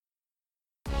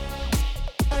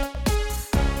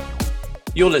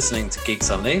You're listening to Geeks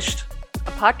Unleashed,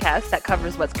 a podcast that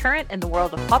covers what's current in the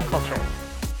world of pop culture.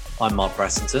 I'm Mark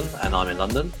Brassington, and I'm in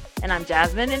London. And I'm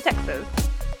Jasmine in Texas.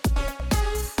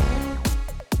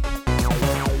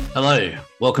 Hello,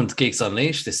 welcome to Geeks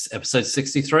Unleashed. This is episode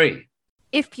 63.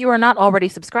 If you are not already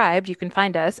subscribed, you can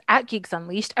find us at Geeks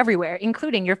Unleashed everywhere,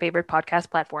 including your favorite podcast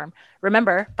platform.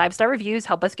 Remember, 5-star reviews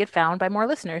help us get found by more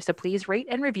listeners, so please rate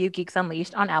and review Geeks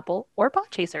Unleashed on Apple or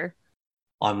Podchaser.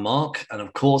 I'm Mark, and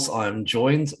of course, I'm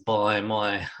joined by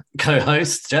my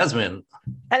co-host, Jasmine.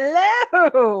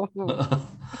 Hello!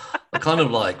 I kind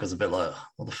of was a bit like,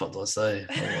 what the fuck do I say?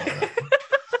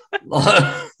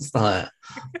 It's like, I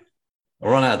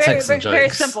run out of texting jokes. Very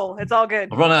simple. It's all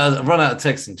good. I run out of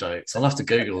texting jokes. I'll have to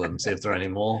Google them, see if there are any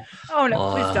more. Oh,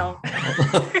 no, please don't.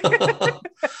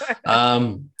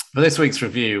 For this week's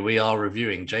review, we are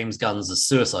reviewing James Gunn's The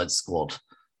Suicide Squad.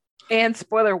 And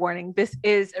spoiler warning, this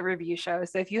is a review show.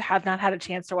 So if you have not had a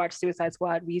chance to watch Suicide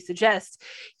Squad, we suggest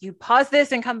you pause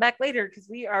this and come back later because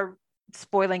we are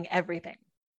spoiling everything.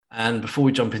 And before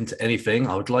we jump into anything,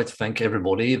 I would like to thank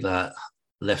everybody that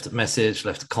left a message,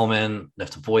 left a comment,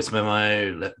 left a voice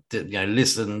memo,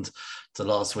 listened to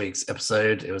last week's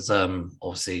episode. It was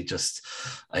obviously just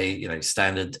a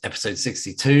standard episode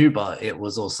 62, but it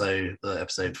was also the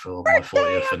episode for my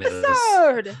 40th,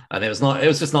 and it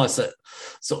was just nice that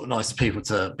nice people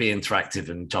to be interactive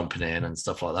and jumping in and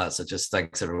stuff like that. So just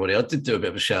thanks everybody. I did do a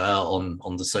bit of a shout out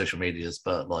on the social medias,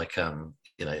 but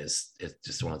it's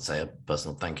just want to say a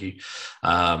personal thank you.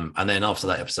 And then after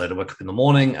that episode, I woke up in the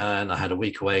morning and I had a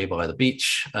week away by the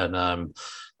beach, and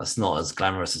that's not as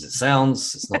glamorous as it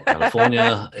sounds. It's not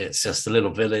California. It's just a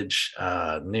little village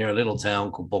near a little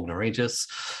town called Bognor Regis,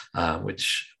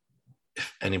 which,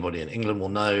 if anybody in England will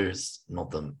know, is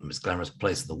not the most glamorous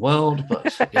place in the world,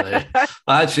 but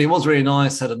actually it was really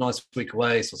nice. Had a nice week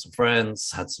away, saw some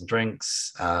friends, had some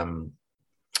drinks,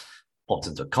 popped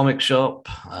into a comic shop,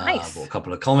 nice. Bought a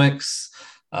couple of comics.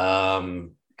 Got to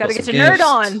get your nerd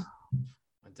on.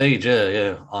 Indeed,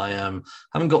 yeah. I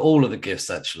haven't got all of the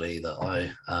gifts actually that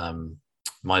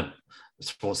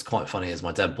what's quite funny is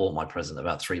my dad bought my present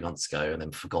about 3 months ago and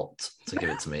then forgot to give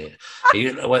it to me.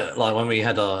 When we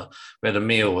had a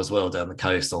meal as well down the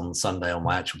coast on Sunday on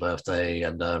my actual birthday,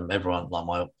 and everyone,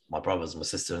 like my brothers, my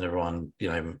sister, and everyone,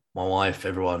 my wife,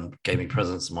 everyone gave me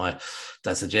presents. My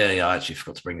dad said, yeah, I actually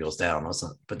forgot to bring yours down. I was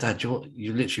like, but Dad,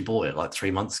 you literally bought it like 3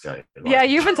 months ago. Yeah,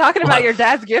 you've been talking about your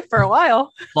dad's gift for a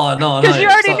while. No, because you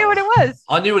already knew what it was.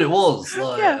 I knew what it was.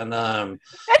 Yeah. And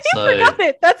he forgot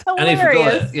it. That's hilarious. And he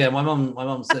forgot it. Yeah, my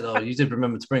mum said, oh, you did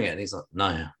remember to bring it. And he's like,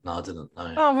 no, I didn't.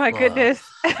 No. Oh my goodness.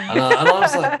 And I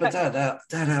was like, but Dad,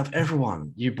 out of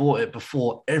everyone, you bought it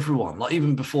before everyone, like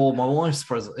even before my wife's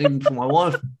present, even before my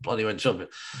wife bloody went shopping.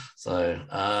 So,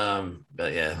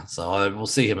 but yeah, so I will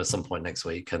see him at some point next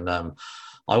week, and I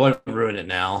won't ruin it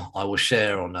now. I will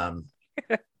share on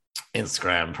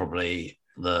Instagram probably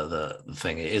the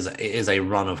thing. It is a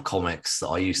run of comics that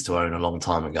I used to own a long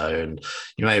time ago, and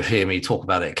you may have heard me talk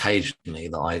about it occasionally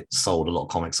that I sold a lot of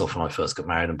comics off when I first got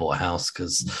married and bought a house,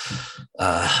 because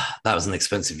that was an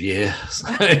expensive year.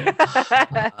 So,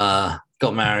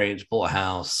 got married, bought a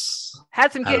house,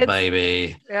 had kids, a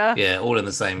baby, yeah, all in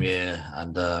the same year,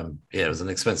 and it was an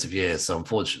expensive year. So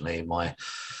unfortunately, my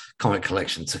comic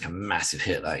collection took a massive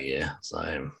hit that year.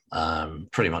 So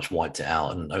pretty much wiped it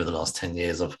out. And over the last 10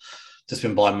 years, I've just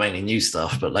been buying mainly new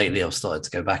stuff, but lately I've started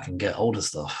to go back and get older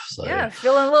stuff. So yeah,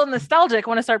 feeling a little nostalgic.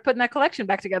 Want to start putting that collection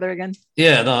back together again.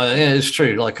 Yeah, it's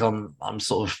true. Like I'm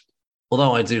sort of,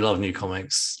 although I do love new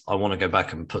comics, I want to go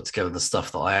back and put together the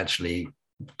stuff that I actually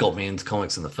got me into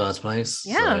comics in the first place.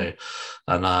 Yeah. So,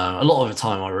 and a lot of the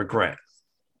time I regret.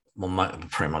 Well,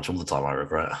 pretty much all the time I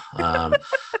regret. And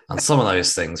some of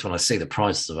those things, when I see the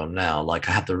prices of them now, like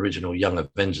I had the original Young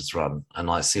Avengers run, and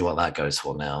I see what that goes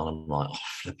for now, and I'm like, oh,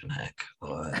 flipping heck.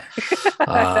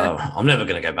 I'm never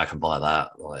going to go back and buy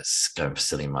that. Well, it's going for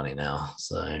silly money now.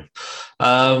 So,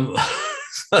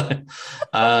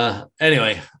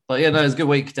 anyway, but yeah, no, it was a good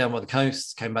week down by the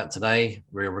coast. Came back today.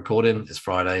 We're recording. It's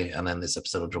Friday, and then this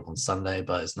episode will drop on Sunday.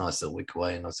 But it's a nice little week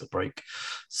away, nice little break.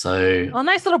 So, well,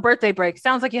 nice little birthday break.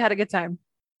 Sounds like you had a good time.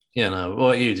 Yeah, no. What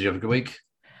about you? Did you have a good week?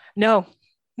 No.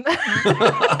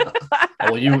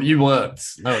 Oh, you worked.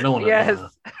 No one. Yes.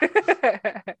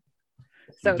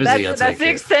 So busy, that's the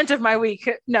extent of my week.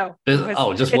 No. Just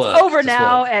it's work. Over just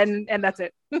now, work. and that's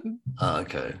it.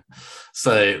 Okay.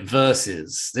 So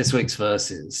this week's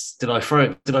verses. Did I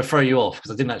throw you off?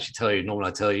 Because I didn't actually tell you. Normally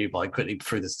I tell you, but I quickly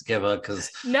threw this together because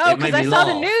I saw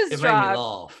the news It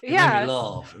drop. made me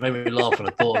laugh. It made me laugh when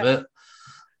I thought of it.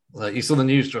 Like, you saw the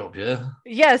news drop, yeah?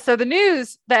 Yeah, so the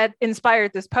news that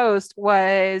inspired this post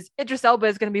was Idris Elba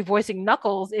is going to be voicing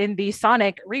Knuckles in the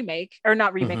Sonic remake, or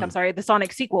not remake, I'm sorry, the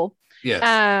Sonic sequel.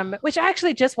 Yes. Which I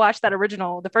actually just watched that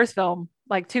original, the first film,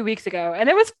 like 2 weeks ago, and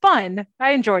it was fun.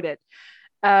 I enjoyed it.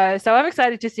 So I'm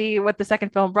excited to see what the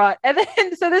second film brought. And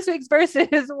then, so this week's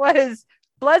versus was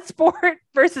Bloodsport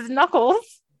versus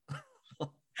Knuckles.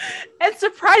 And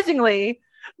surprisingly,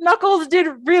 Knuckles did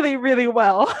really, really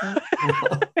well.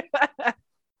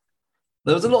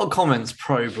 There was a lot of comments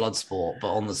pro Bloodsport,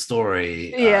 but on the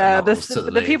story, yeah,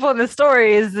 the people in the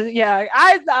story is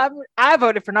I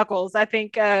voted for Knuckles. I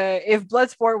think if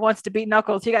Bloodsport wants to beat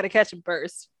Knuckles, he got to catch him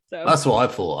first. So that's what I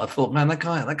thought. I thought, man, that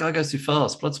guy goes too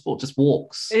fast. Bloodsport just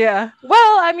walks. Yeah.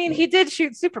 Well, I mean, he did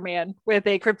shoot Superman with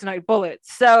a kryptonite bullet.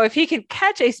 So if he can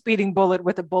catch a speeding bullet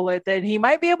with a bullet, then he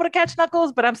might be able to catch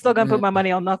Knuckles. But I'm still gonna put my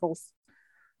money on Knuckles.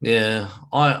 Yeah,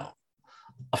 I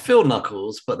feel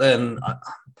Knuckles, but then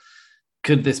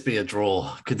could this be a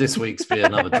draw? Could this week's be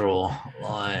another draw?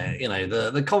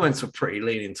 The comments were pretty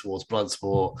leaning towards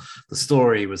Bloodsport. The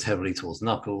story was heavily towards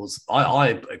Knuckles.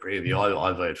 I agree with you.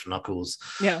 I voted for Knuckles.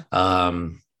 Yeah.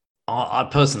 I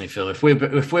personally feel if we're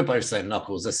both saying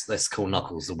Knuckles, let's call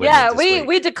Knuckles the winner. Yeah,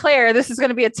 we declare this is going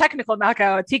to be a technical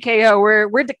knockout, a TKO.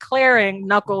 We're declaring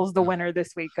Knuckles the winner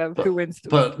this week of who wins.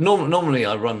 But normally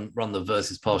I run the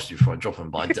verses past you before I drop them,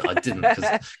 but I didn't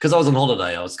because I was on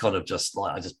holiday. I was kind of just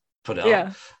like I just put it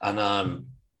up. And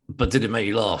but did it make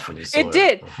you laugh when you saw it? It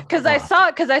did, because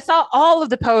I saw all of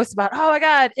the posts about, oh my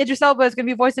God, Idris Elba is going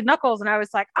to be voicing Knuckles, and I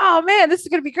was like, oh man, this is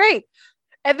going to be great.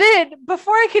 And then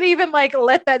before I could even like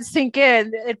let that sink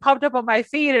in, it popped up on my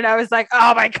feed, and I was like,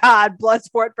 oh my God,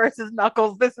 Bloodsport versus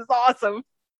Knuckles, this is awesome.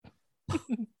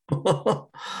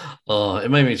 Oh, it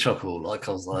made me chuckle. Like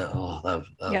I was like, oh,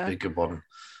 that'd be a good one.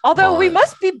 Although we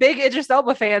must be big Idris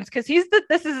Elba fans, because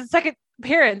this is his second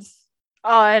appearance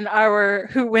on our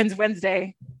Who Wins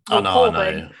Wednesday. I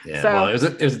know. Yeah, so, well, it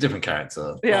was a different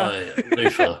character. Yeah,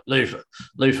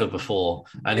 Luther before,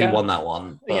 and he won that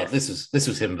one. But yes. this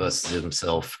was him versus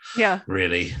himself. Yeah,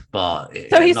 really. But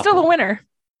so he's still a winner.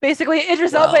 Basically,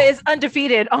 Idris Elba is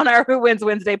undefeated on our Who Wins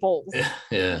Wednesday polls.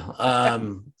 Yeah.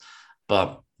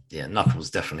 But yeah,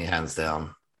 Knuckles definitely hands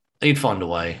down. He'd find a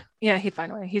way. Yeah, he'd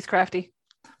find a way. He's crafty.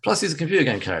 Plus, he's a computer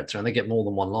game character, and they get more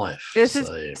than one life. This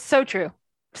is so true.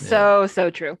 So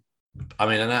true. I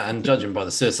mean, and judging by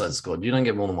the Suicide Squad, you don't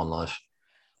get more than one life.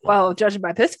 Well, judging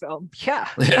by this film, yeah.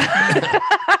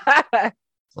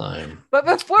 But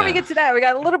before we get to that, we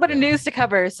got a little bit of news to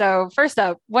cover. So first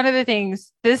up, one of the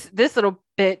things, this little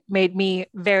bit made me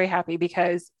very happy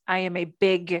because I am a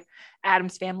big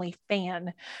Addams Family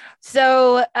fan.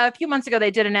 So a few months ago,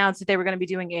 they did announce that they were going to be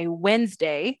doing a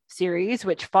Wednesday series,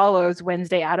 which follows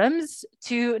Wednesday Addams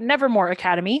to Nevermore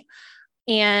Academy.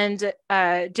 And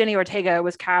Jenny Ortega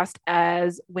was cast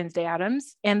as Wednesday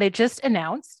Addams. And they just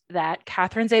announced that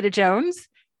Catherine Zeta-Jones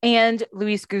and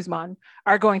Luis Guzman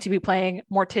are going to be playing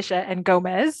Morticia and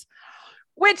Gomez,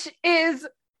 which is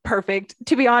perfect.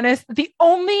 To be honest, the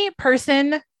only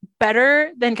person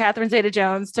better than Catherine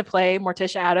Zeta-Jones to play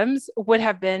Morticia Addams would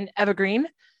have been Eva Green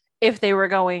if they were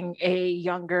going a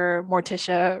younger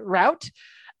Morticia route.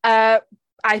 I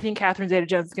think Catherine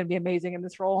Zeta-Jones is going to be amazing in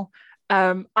this role.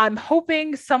 I'm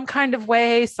hoping some kind of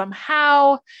way,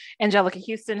 somehow, Angelica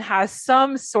Houston has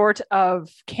some sort of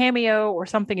cameo or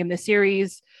something in the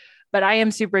series. But I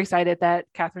am super excited that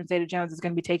Catherine Zeta-Jones is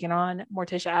going to be taking on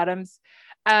Morticia Addams.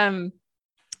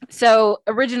 So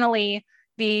originally,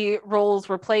 the roles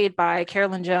were played by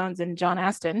Carolyn Jones and John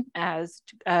Astin as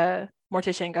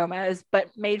Morticia and Gomez, but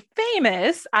made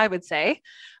famous, I would say,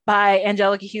 by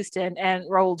Angelica Houston and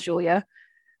Raul Julia,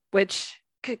 which...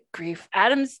 good grief.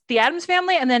 The Addams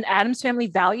Family, and then Addams Family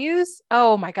Values.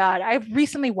 Oh my God. I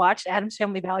recently watched Addams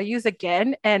Family Values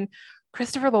again, and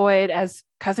Christopher Lloyd as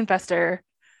Cousin Fester,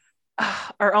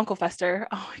 or Uncle Fester.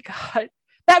 Oh my God.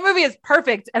 That movie is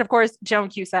perfect. And of course, Joan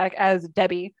Cusack as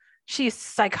Debbie. She's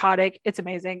psychotic. It's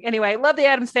amazing. Anyway, love the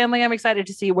Addams Family. I'm excited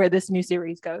to see where this new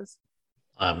series goes.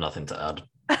 I have nothing to add.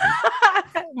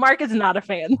 Mark is not a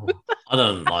fan. I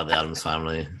don't like the Addams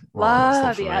Family.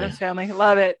 Love the Addams Family.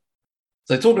 Love it.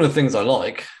 So talking of things I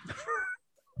like,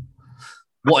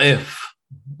 What If?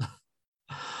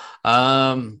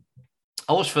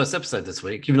 I watched the first episode this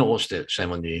week. You've not watched it,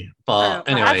 shame on you. But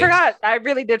anyway, I forgot. I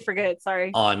really did forget.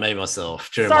 Sorry. I made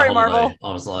myself during my holiday. Marvel.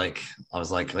 I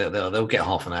was like, they'll get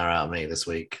half an hour out of me this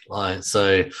week.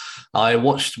 So I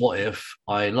watched What If.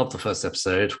 I loved the first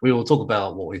episode. We will talk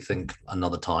about what we think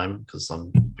another time because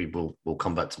some people will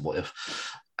come back to What If.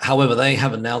 However, they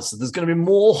have announced that there's going to be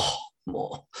more.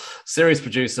 Series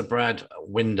producer Brad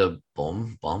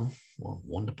Winderbaum,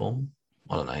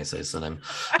 I don't know how you say his surname.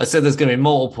 I said there's going to be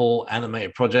multiple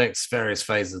animated projects, various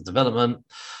phases of development.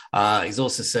 He's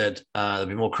also said there'll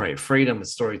be more creative freedom with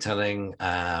storytelling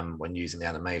when using the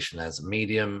animation as a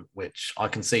medium, which I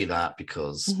can see that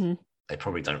because they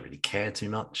probably don't really care too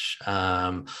much.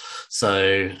 However,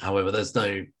 there's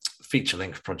no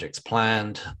feature-length projects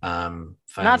planned.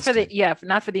 Not for the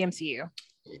MCU.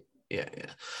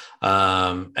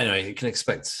 Anyway, you can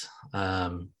expect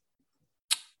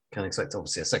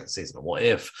obviously a second season of What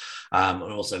If, and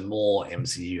also more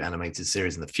MCU animated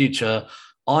series in the future.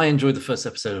 I enjoyed the first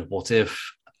episode of What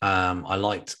If. I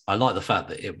liked the fact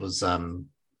that it was kind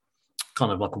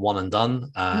of like a one and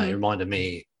done. It reminded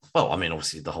me. Well, I mean,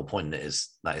 obviously the whole point is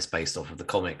that it's based off of the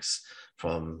comics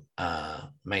from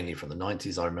mainly from the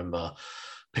 90s. I remember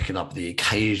picking up the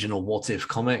occasional What If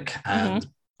comic, and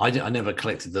I never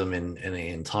collected them in the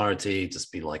entirety.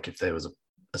 Just be like, if there was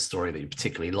a story that you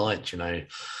particularly liked, I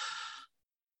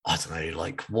don't know,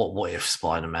 like what if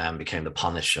Spider-Man became the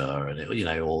Punisher,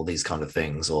 and all these kind of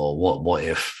things, or what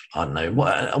if, I don't know,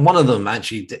 one of them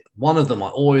I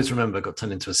always remember got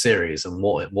turned into a series, and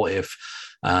what if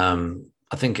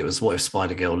I think it was What If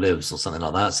Spider-Girl Lives or something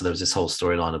like that. So there was this whole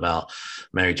storyline about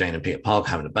Mary Jane and Peter Parker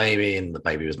having a baby, and the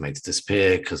baby was made to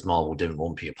disappear because Marvel didn't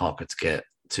want Peter Parker to get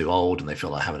too old, and they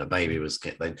felt like having a baby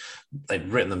they'd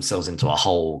written themselves into a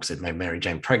hole because they'd made Mary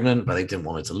Jane pregnant, but they didn't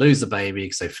want her to lose the baby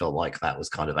because they felt like that was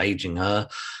kind of aging her.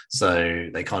 So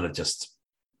they kind of just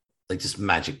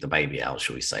magicked the baby out,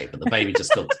 shall we say? But the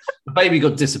baby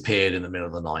got disappeared in the middle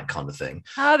of the night, kind of thing.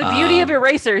 Oh, the beauty of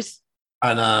erasers.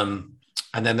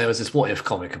 And then there was this What If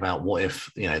comic about what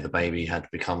if, the baby had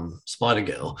become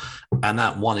Spider-Girl. And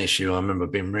that one issue I remember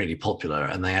being really popular,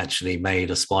 and they actually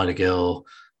made a Spider-Girl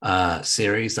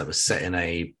series that was set in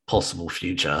a possible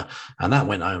future. And that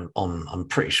went on I'm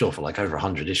pretty sure, for like over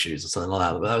 100 issues or something like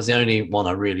that. But that was the only one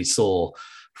I really saw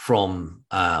from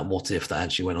What If that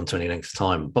actually went on to any length of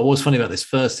time. But what was funny about this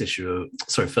first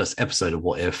episode of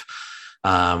What If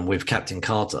with Captain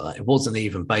Carter, it wasn't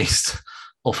even based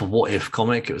off a What If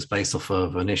comic. It was based off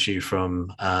of an issue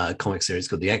from a comic series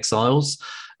called The Exiles,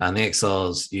 and the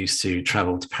Exiles used to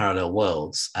travel to parallel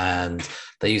worlds, and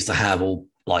they used to have all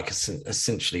like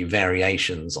essentially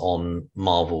variations on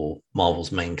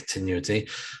Marvel's main continuity,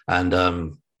 and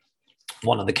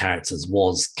one of the characters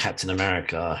was Captain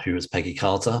America, who was Peggy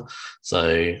Carter.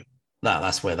 So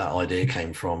that's where that idea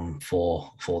came from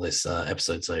for this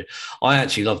episode. So I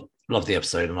actually love the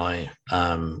episode, and I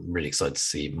really excited to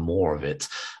see more of it.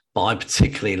 But I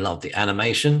particularly loved the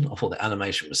animation. I thought the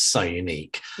animation was so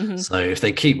unique. So if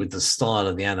they keep with the style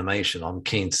of the animation, I'm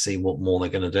keen to see what more they're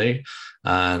going to do.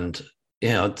 And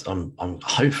yeah, I'm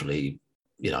hopefully,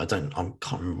 I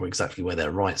can't remember exactly where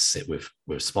their rights sit with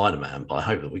Spider-Man, but I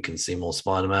hope that we can see more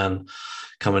Spider-Man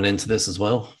coming into this as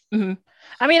well.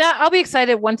 I mean, I'll be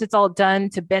excited once it's all done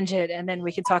to binge it, and then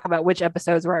we can talk about which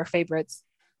episodes were our favorites.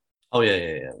 Oh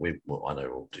yeah. I know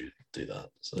we'll do that.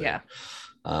 So yeah.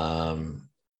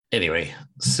 Anyway,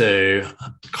 so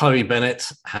Chloe Bennett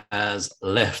has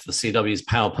left the CW's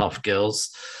Powerpuff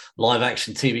Girls live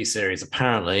action TV series,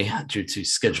 apparently due to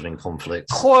scheduling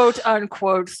conflicts. Quote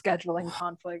unquote scheduling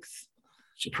conflicts.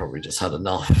 She probably just had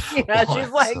enough. Yeah, she's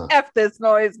like, F this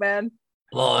noise, man.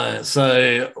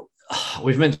 So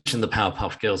we've mentioned the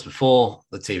Powerpuff Girls before,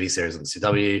 the TV series on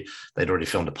CW. They'd already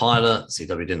filmed a pilot.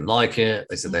 CW didn't like it.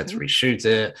 They said they had to reshoot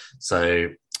it. So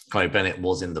Chloe Bennett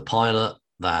was in the pilot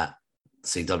that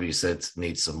CW said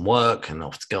needs some work, and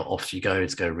off you go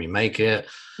to go remake it.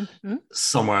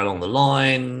 Somewhere along the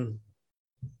line,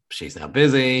 she's now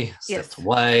busy, stepped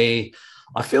away.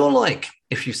 I feel like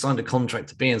if you signed a contract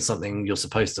to be in something, you're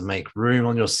supposed to make room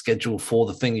on your schedule for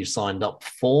the thing you signed up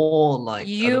for. Like,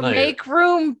 you make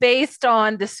room based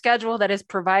on the schedule that is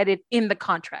provided in the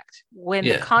contract. When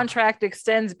the contract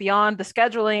extends beyond the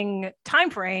scheduling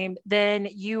timeframe, then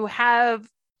you have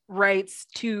rights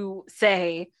to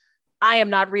say, I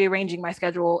am not rearranging my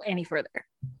schedule any further.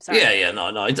 Sorry. No,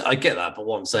 I get that. But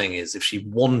what I'm saying is, if she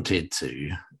wanted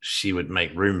to, she would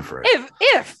make room for it.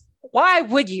 If why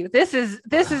would you? This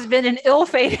has been an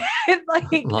ill-fated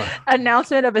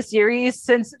announcement of a series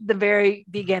since the very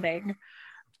beginning.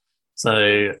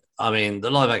 So, I mean,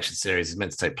 the live action series is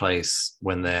meant to take place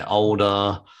when they're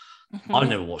older. I've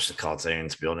never watched the cartoon,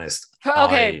 to be honest.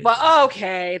 Okay.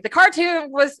 The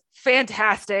cartoon was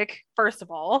fantastic, first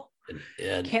of all.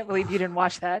 I can't believe you didn't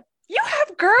watch that. You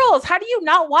have girls. How do you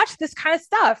not watch this kind of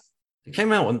stuff? It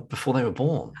came out before they were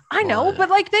born. I know, but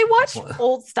they watch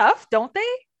old stuff, don't they?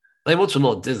 They watch a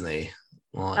lot of Disney.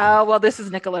 Well, this is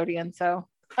Nickelodeon, so.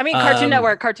 I mean, Cartoon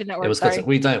Network. Cartoon Network. It was sorry.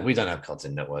 we don't have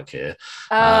Cartoon Network here.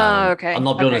 Oh, okay. I'm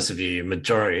not be honest with you.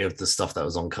 Majority of the stuff that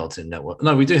was on Cartoon Network.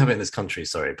 No, we do have it in this country.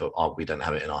 Sorry, but we don't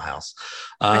have it in our house.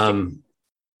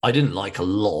 I didn't like a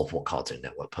lot of what Cartoon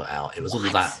Network put out. It was all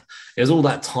that. It was all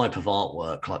that type of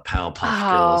artwork, like Powerpuff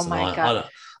Girls. Oh my god!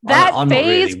 I'm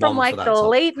phase really from like the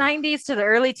late 90s to the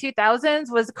early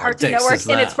 2000s was Cartoon Network,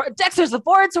 and it's Dexter's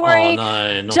Laboratory,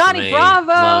 Johnny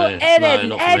Bravo, Ed, Edd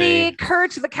n Eddy,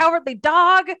 Courage the Cowardly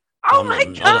Dog. Oh my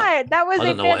god, that was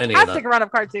a fantastic run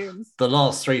of cartoons. The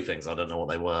last three things, I don't know what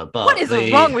they were, but what is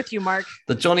wrong with you, Mark?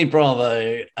 The Johnny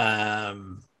Bravo,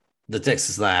 the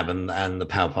Dexter's Lab, and the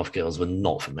Powerpuff Girls were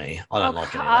not for me. I don't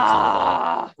like any of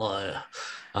that kind of art.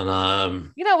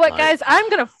 And you know what, guys? I'm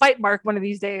gonna fight Mark one of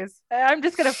these days. I'm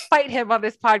just gonna fight him on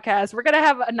this podcast. We're gonna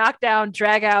have a knockdown,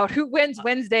 drag out. Who wins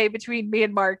Wednesday between me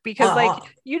and Mark? Because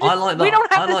we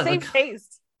don't have the same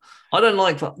taste. I don't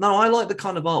like that. No, I like the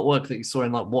kind of artwork that you saw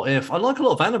in like What If. I like a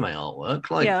lot of anime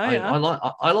artwork. Like I like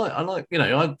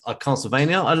I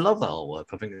Castlevania. I love that artwork.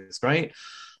 I think it's great.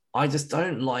 I just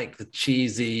don't like the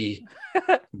cheesy,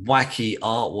 wacky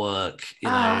artwork,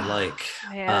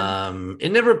 it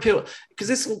never appealed because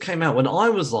this all came out when I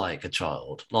was like a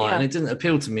child, and it didn't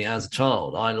appeal to me as a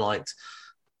child.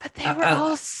 But they were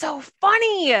all so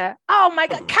funny. Oh my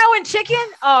god, Cow and Chicken.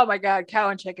 Oh my god, Cow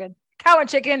and Chicken. Cow and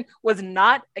Chicken was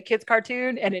not a kid's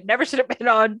cartoon, and it never should have been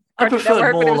on Cartoon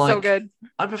Network, but it was so good.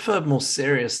 I preferred more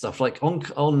serious stuff. Like on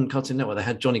Cartoon Network, they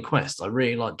had Johnny Quest. I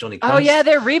really liked Johnny Quest. Oh yeah,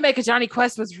 their remake of Johnny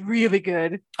Quest was really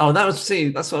good. Oh, that's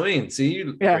what I mean. See,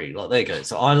 you agree. Like, there you go.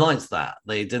 So I liked that.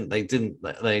 They did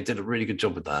a really good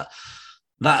job with that.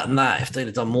 If they'd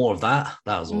have done more of that,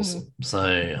 that was awesome. So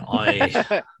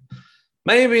I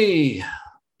maybe.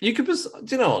 You could,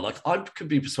 I could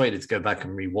be persuaded to go back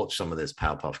and rewatch some of this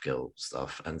Powerpuff Girl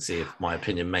stuff and see if my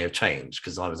opinion may have changed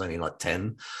because I was only like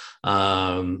 10.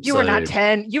 You were not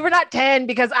 10. You were not 10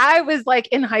 because I was like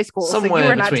in high school. Somewhere so you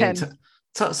were not 10.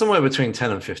 Somewhere between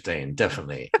 10 and 15,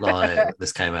 definitely. Like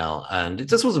this came out, and it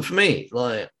just wasn't for me.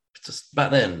 Like just back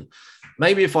then.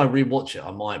 Maybe if I rewatch it, I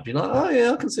might be like, oh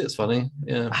yeah, I can see it's funny.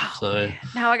 Yeah.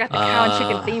 Now I got the Cow and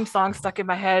Chicken theme song stuck in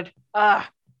my head.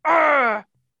 So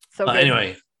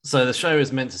anyway. So the show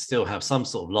is meant to still have some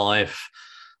sort of life,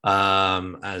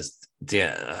 as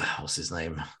what's his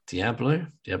name? Diablo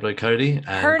Cody and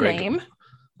her name.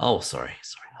 Oh, sorry,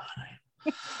 her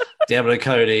name. Diablo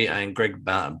Cody and Greg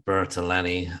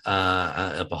Bertolani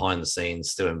are behind the scenes,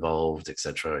 still involved,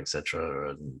 etc.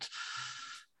 And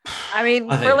I mean,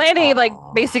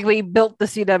 Berlanti basically built the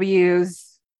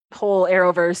CW's whole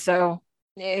Arrowverse. So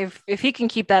if he can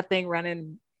keep that thing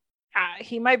running.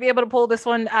 He might be able to pull this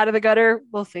one out of the gutter.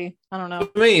 We'll see. I don't know.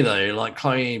 For me, though, like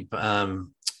Chloe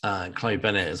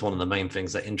Bennett is one of the main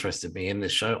things that interested me in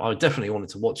this show. I definitely wanted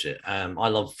to watch it. I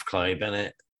love Chloe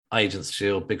Bennett, Agents of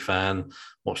S.H.I.E.L.D., big fan,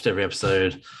 watched every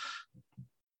episode.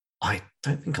 I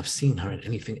don't think I've seen her in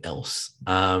anything else,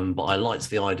 but I liked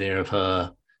the idea of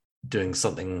her doing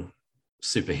something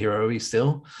superhero-y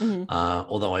still,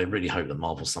 although I really hope that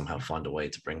Marvel somehow find a way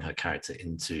to bring her character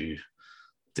into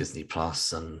Disney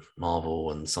Plus and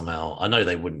Marvel, and somehow I know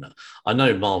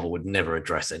Marvel would never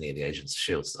address any of the Agents of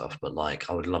S.H.I.E.L.D. stuff, but like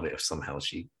I would love it if somehow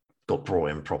she got brought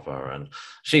in proper, and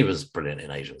she was brilliant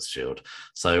in Agents of S.H.I.E.L.D.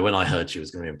 So when I heard she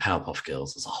was going to be in Powerpuff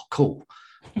Girls, I was like, oh cool.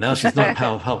 Now she's not in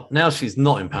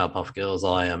Powerpuff Girls,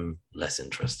 I am less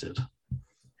interested.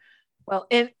 Well,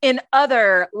 in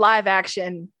other live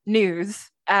action news,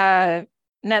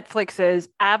 Netflix's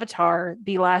Avatar: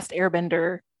 The Last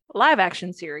Airbender live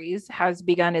action series has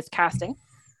begun its casting.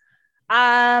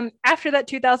 After that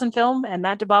 2000 film and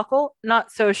that debacle, not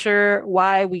so sure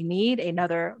why we need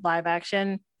another live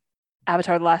action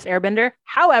Avatar: The Last Airbender.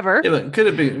 However, but could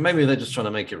it be maybe they're just trying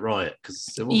to make it right?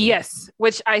 Yes,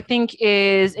 which I think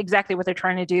is exactly what they're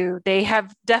trying to do. They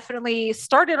have definitely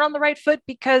started on the right foot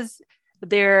because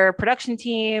their production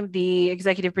team, the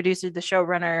executive producer, the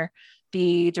showrunner,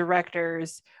 the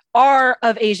directors are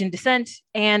of Asian descent,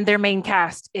 and their main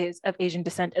cast is of Asian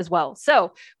descent as well.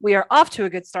 So we are off to a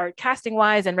good start casting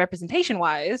wise and representation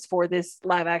wise for this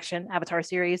live action Avatar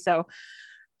series. So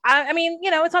I mean,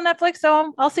 it's on Netflix,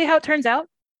 so I'll see how it turns out.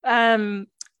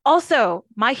 Also,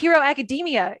 My Hero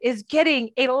Academia is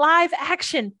getting a live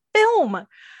action film.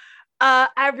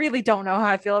 I really don't know how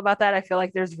I feel about that. I feel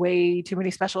like there's way too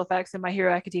many special effects in My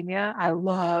Hero Academia. I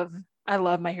love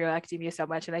My Hero Academia so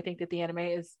much, and I think that the anime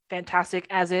is fantastic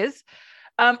as is.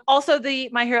 Also, the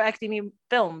My Hero Academia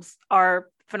films are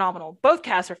phenomenal. Both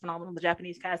casts are phenomenal. The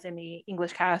Japanese cast and the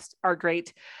English cast are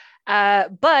great.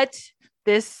 But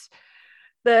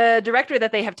the director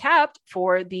that they have tapped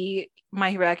for the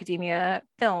My Hero Academia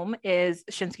film is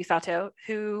Shinsuke Sato,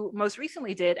 who most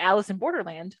recently did Alice in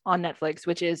Borderland on Netflix,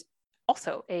 which is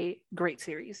also a great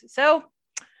series. So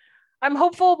I'm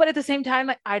hopeful, but at the same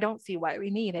time, I don't see why we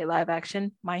need a live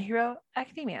action My Hero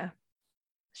Academia.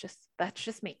 That's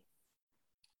just me.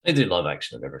 They do live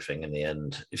action of everything in the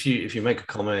end. If you make a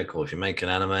comic, or if you make an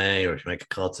anime, or if you make a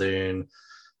cartoon,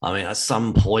 I mean, at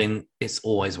some point, it's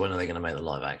always when are they going to make the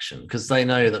live action? Because they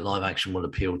know that live action will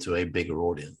appeal to a bigger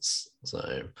audience. So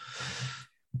I'm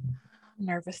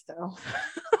nervous though.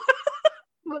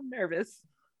 I'm nervous.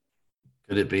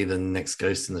 Could it be the next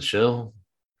Ghost in the Shell?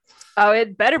 Oh,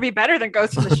 it better be better than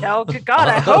Ghost in the Shell. Good God,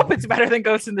 I hope it's better than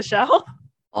Ghost in the Shell.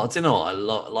 Oh, do you know what I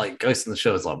love? Like Ghost in the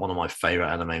Shell is like one of my favorite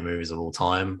anime movies of all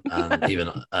time, and even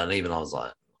I was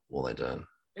like, what are they doing?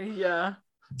 Yeah.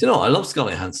 Do you know what? I love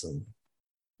Scarlett Johansson.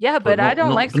 Yeah, but I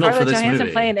don't like Scarlett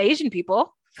Johansson playing Asian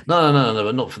people. No,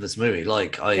 but not for this movie.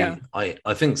 Like I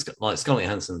think like Scarlett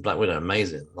Johansson, Black Widow,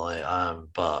 amazing. Like,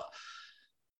 but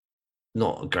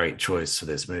not a great choice for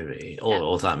this movie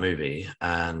or that movie.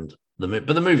 And the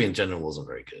movie in general wasn't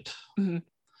very good. Mm-hmm.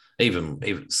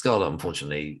 Even Scarlett,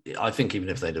 unfortunately, I think even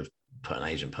if they'd have put an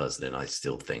Asian person in, I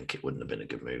still think it wouldn't have been a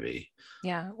good movie.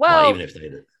 Yeah, well, even if they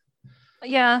did.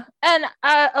 Yeah, and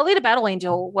Alita Battle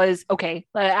Angel was okay.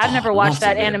 I've never watched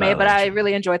that anime, but I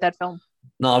really enjoyed that film.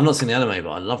 No, I've not seen the anime,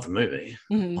 but I love the movie.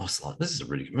 Mm-hmm. I was like, this is a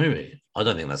really good movie. I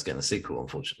don't think that's getting a sequel,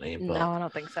 unfortunately. But no, I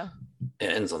don't think so.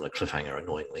 It ends on a cliffhanger,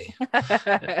 annoyingly.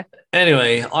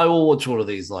 Anyway, I will watch all of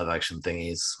these live action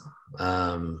thingies.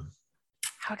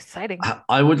 How exciting.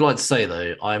 I would like to say,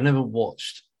 though, I've never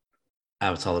watched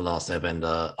Avatar: The Last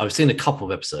Airbender. I've seen a couple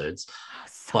of episodes.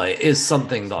 But it is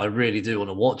something that I really do want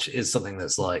to watch. It is something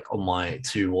that's like on my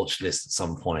to watch list at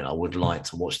some point. I would like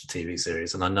to watch the TV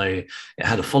series. And I know it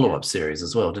had a follow-up series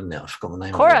as well, didn't it? I forgot the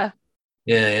name Korra. of it.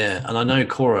 Yeah. And I know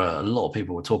Korra, a lot of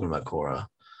people were talking about Korra.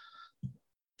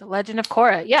 The Legend of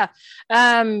Korra. Yeah.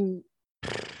 Man,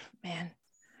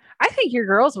 I think your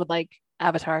girls would like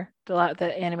Avatar,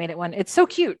 the animated one. It's so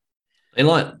cute. I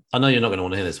know you're not going to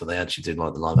want to hear this, but they actually did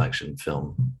like the live action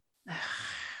film.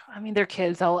 I mean, they're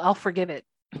kids. I'll forgive it.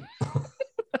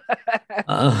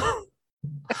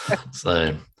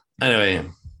 So anyway,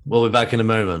 we'll be back in a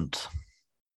moment.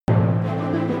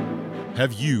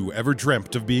 Have you ever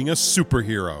dreamt of being a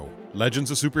superhero?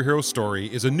 Legends: A Superhero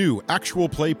Story is a new actual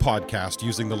play podcast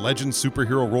using the Legends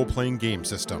Superhero role-playing game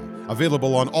system,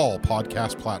 available on all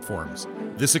podcast platforms.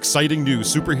 This exciting new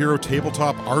superhero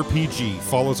tabletop RPG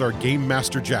follows our Game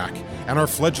Master Jack and our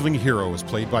fledgling heroes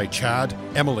played by Chad,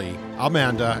 Emily,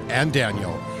 Amanda, and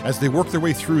Daniel as they work their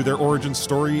way through their origin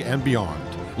story and beyond.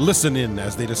 Listen in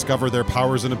as they discover their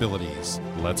powers and abilities.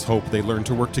 Let's hope they learn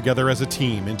to work together as a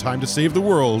team in time to save the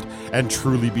world and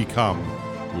truly become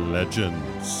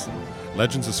legends.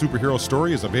 Legends: A Superhero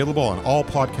Story is available on all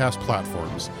podcast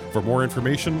platforms. For more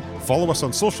information, follow us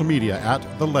on social media at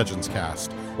The Legends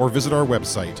Cast or visit our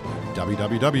website,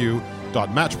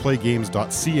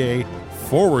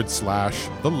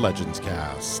 www.matchplaygames.ca/The Legends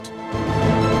Cast.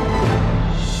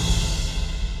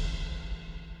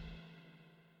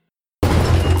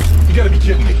 You gotta be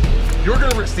kidding me. You're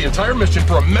gonna risk the entire mission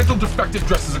for a mental defective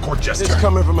dressed as a court jester. This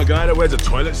coming from a guy that wears a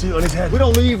toilet seat on his head. We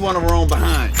don't leave one of our own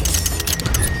behind.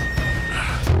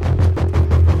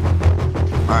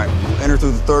 All right, we'll enter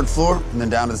through the third floor and then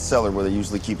down to the cellar where they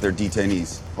usually keep their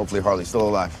detainees. Hopefully Harley's still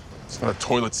alive. It's not a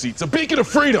toilet seat. It's a beacon of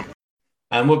freedom.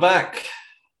 And we're back.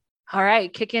 All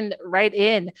right, kicking right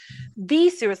in. The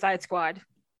Suicide Squad.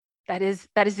 That is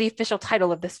the official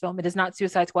title of this film. It is not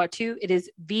Suicide Squad 2. It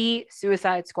is The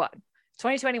Suicide Squad.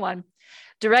 2021.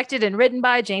 Directed and written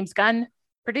by James Gunn.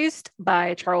 Produced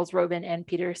by Charles Robin and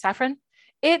Peter Safran.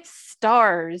 It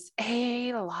stars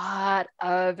a lot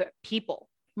of people.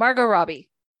 Margot Robbie,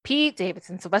 Pete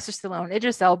Davidson, Sylvester Stallone,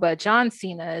 Idris Elba, John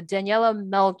Cena, Daniela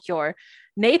Melchior,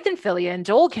 Nathan Fillion,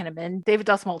 Joel Kinnaman, David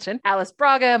Dastmalchian, Alice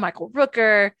Braga, Michael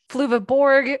Rooker, Fluva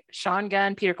Borg, Sean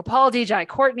Gunn, Peter Capaldi, Jai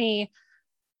Courtney.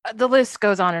 The list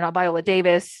goes on and on. Viola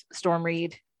Davis, Storm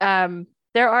Reed. There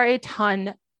are a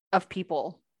ton of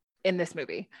people in this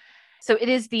movie. So it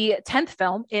is the 10th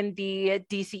film in the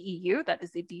DCEU, that is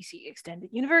the DC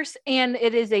Extended Universe, and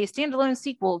it is a standalone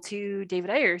sequel to David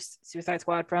Ayer's Suicide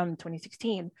Squad from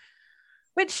 2016,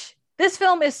 which this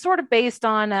film is sort of based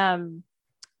on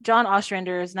John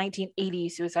Ostrander's 1980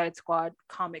 Suicide Squad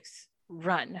comics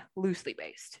run, loosely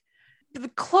based. The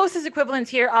closest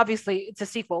equivalence here, obviously, it's a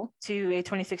sequel to a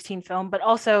 2016 film, but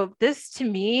also this, to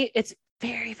me, it's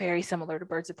very, very similar to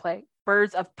Birds of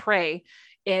Prey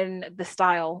in the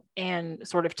style and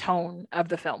sort of tone of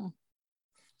the film.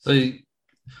 So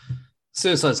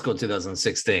Suicide Squad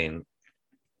 2016,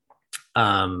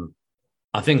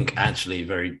 I think actually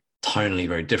very tonally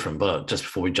very different. But just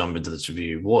before we jump into this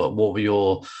review, what were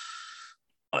your?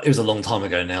 It was a long time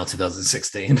ago now,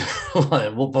 2016.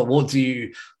 But what do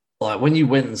you like when you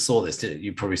went and saw this?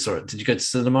 You probably saw it. Did you go to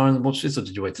cinema and watch this, or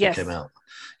did you wait till it came out?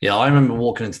 Yeah, I remember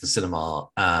walking into the cinema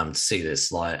to see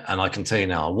this, and I can tell you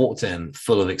now, I walked in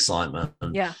full of excitement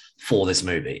for this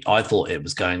movie. I thought it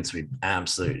was going to be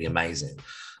absolutely amazing.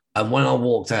 And when I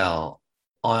walked out,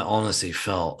 I honestly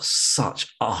felt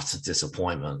such utter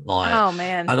disappointment. Oh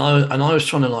man. And I was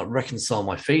trying to reconcile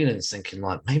my feelings, thinking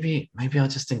maybe I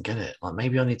just didn't get it.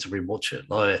 Maybe I need to rewatch it.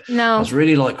 No. I was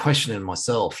really questioning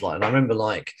myself. And I remember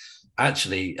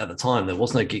actually at the time there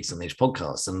was no Geeks Unleashed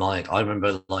podcast, and I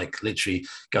remember literally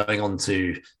going on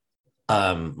to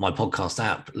my podcast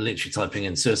app, literally typing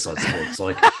in Suicide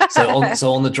Squad.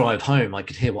 So on the drive home, I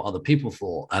could hear what other people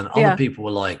thought, and other people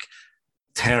were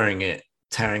tearing it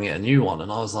a new one,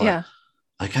 and I was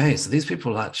okay, so these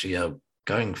people actually are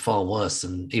going far worse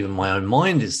than even my own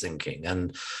mind is thinking.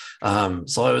 And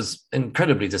so I was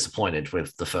incredibly disappointed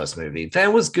with the first movie.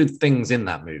 There was good things in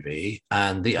that movie,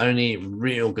 and the only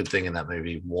real good thing in that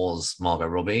movie was Margot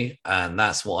Robbie, and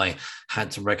that's what I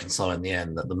had to reconcile in the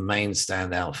end, that the main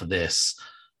standout for this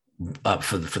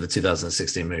for the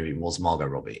 2016 movie was Margot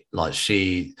Robbie.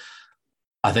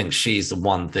 I think she's the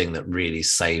one thing that really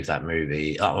saved that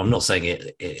movie. I'm not saying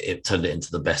it turned it into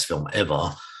the best film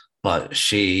ever, but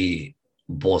she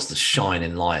was the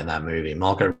shining light in that movie.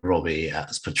 Margot Robbie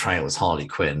as portrayal as Harley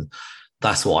Quinn,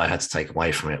 that's what I had to take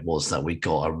away from it, was that we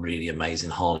got a really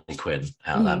amazing Harley Quinn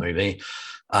out of that movie.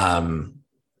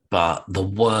 But the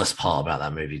worst part about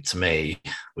that movie to me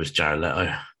was Jared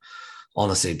Leto.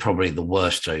 Honestly, probably the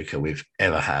worst Joker we've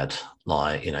ever had.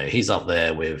 He's up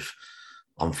there with,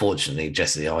 unfortunately,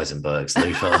 Jesse Eisenberg's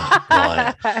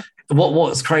Luthor.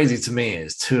 What's crazy to me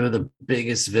is two of the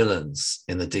biggest villains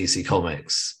in the DC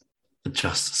comics are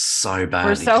just so badly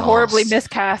We're so horribly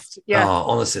miscast. Yeah.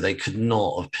 Honestly, they could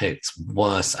not have picked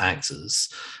worse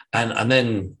actors. And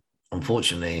then,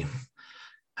 unfortunately,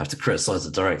 have to criticize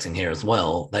the directing here as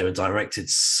well. They were directed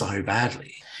so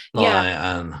badly.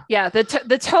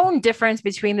 The tone difference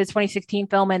between the 2016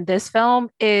 film and this film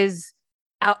is,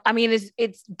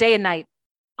 it's day and night.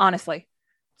 Honestly.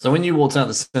 So when you walked out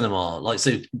the cinema,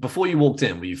 so before you walked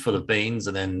in, were you full of beans?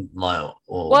 And then when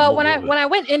I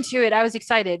went into it, I was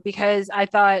excited because I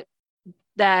thought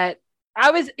that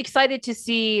I was excited to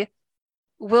see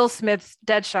Will Smith's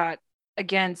Deadshot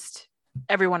against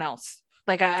everyone else.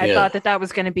 I thought that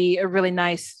was going to be a really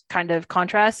nice kind of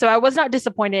contrast. So I was not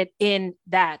disappointed in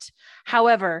that.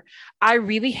 However, I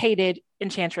really hated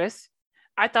Enchantress.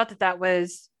 I thought that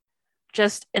was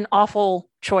just an awful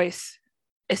choice,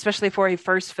 especially for a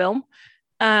first film.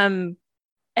 And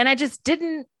I just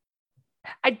didn't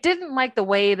like the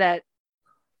way that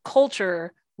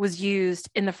culture was used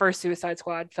in the first Suicide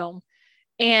Squad film.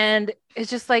 And it's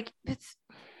just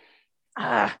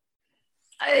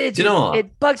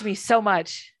it bugs me so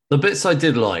much. The bits I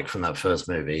did like from that first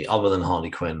movie, other than Harley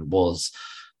Quinn, was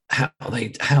how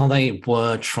they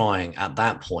were trying at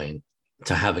that point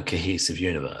to have a cohesive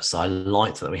universe. I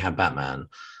liked that we had Batman,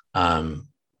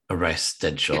 arrest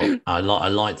Deadshot. I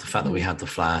liked the fact that we had the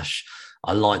Flash.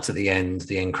 I liked at the end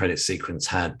credit sequence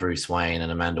had Bruce Wayne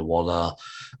and Amanda Waller,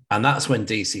 and that's when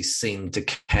DC seemed to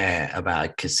care about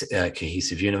a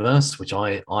cohesive universe, which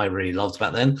I really loved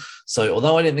back then. So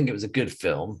although I didn't think it was a good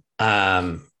film,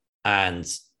 and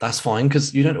that's fine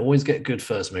because you don't always get good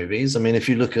first movies. I mean, if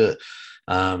you look at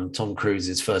Tom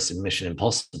Cruise's first Mission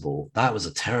Impossible, that was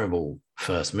a terrible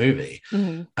first movie,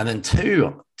 and then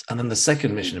the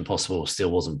second Mission Impossible still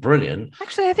wasn't brilliant.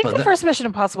 Actually, I think the first Mission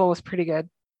Impossible was pretty good.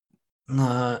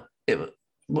 No,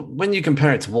 when you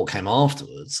compare it to what came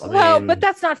afterwards, but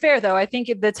that's not fair though. I think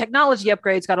the technology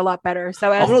upgrades got a lot better.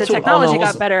 So as the technology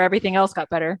got better, everything else got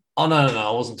better. Oh no,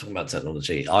 I wasn't talking about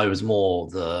technology. I was more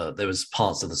there was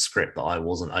parts of the script that I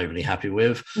wasn't overly happy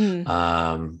with. Even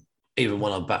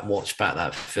when I watched back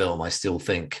that film, I still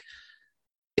think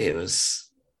it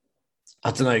was,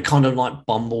 I don't know, kind of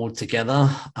bumbled together.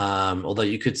 Although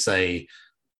you could say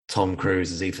Tom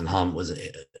Cruise as Ethan Hunt was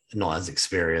not as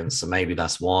experienced, so maybe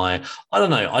that's why. I don't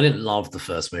know. I didn't love the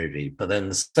first movie, but then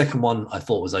the second one I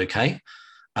thought was okay.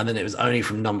 And then it was only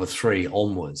from number 3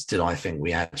 onwards did I think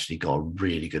we actually got a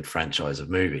really good franchise of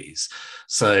movies.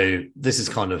 So this is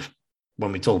kind of,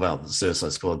 when we talk about the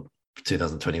Suicide Squad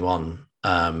 2021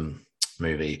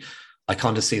 movie, I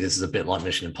kind of see this as a bit like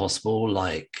Mission Impossible.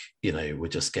 We're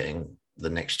just getting the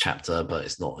next chapter, but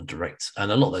it's not a direct,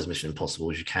 and a lot of those Mission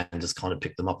Impossibles you can just kind of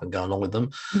pick them up and go along with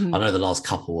them. I know the last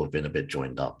couple have been a bit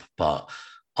joined up, but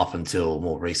up until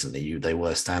more recently they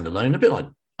were standalone, a bit like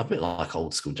a bit like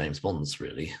old school James Bonds,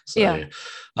 really. So, Yeah.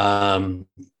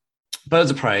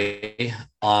 Birds of Prey.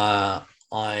 I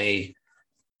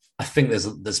think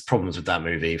there's problems with that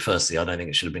movie. Firstly, I don't think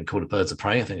it should have been called Birds of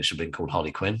Prey. I think it should have been called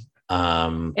Harley Quinn.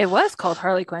 It was called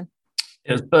Harley Quinn.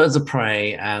 It was Birds of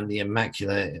Prey and the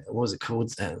Immaculate. What was it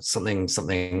called? Something.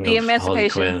 The Emancipation. Harley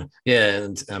Quinn. Yeah,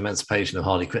 and Emancipation of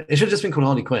Harley Quinn. It should have just been called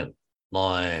Harley Quinn.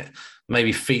 Like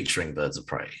maybe featuring Birds of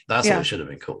Prey. That's what it should have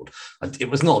been called. It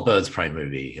was not a Birds of Prey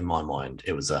movie in my mind.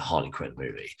 It was a Harley Quinn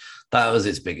movie. That was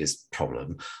its biggest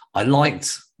problem. I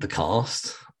liked the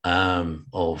cast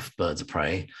of Birds of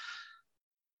Prey,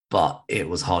 but it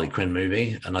was a Harley Quinn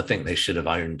movie, and I think they should have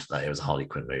owned that it was a Harley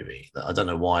Quinn movie. I don't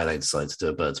know why they decided to do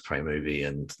a Birds of Prey movie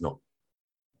and not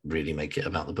really make it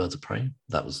about the Birds of Prey.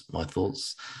 That was my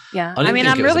thoughts. Yeah, I mean,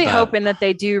 I'm really hoping that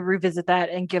they do revisit that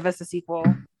and give us a sequel.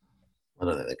 I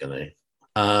don't think they're going to.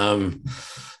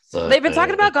 So, they've been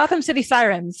talking about Gotham City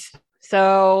Sirens.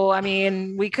 So, I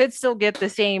mean, we could still get the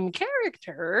same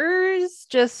characters,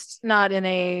 just not in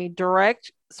a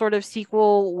direct sort of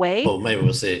sequel way. Well, maybe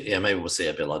we'll see it. Yeah, maybe we'll see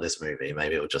it a bit like this movie.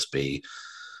 Maybe it'll just be,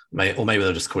 or maybe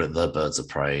they'll just call it The Birds of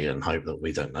Prey and hope that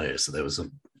we don't notice that there was a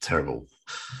terrible.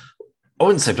 I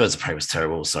wouldn't say Birds of Prey was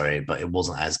terrible, sorry, but it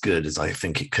wasn't as good as I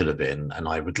think it could have been. And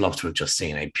I would love to have just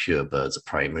seen a pure Birds of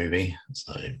Prey movie.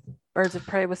 So Birds of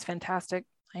Prey was fantastic.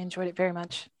 I enjoyed it very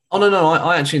much. Oh, no,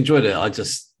 I actually enjoyed it. I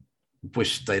just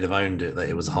wish they'd have owned it, that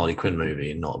it was a Harley Quinn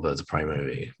movie, not a Birds of Prey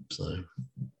movie. So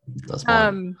that's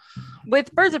mine.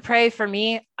 With Birds of Prey, for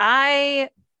me, I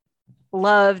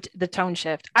loved the tone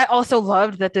shift. I also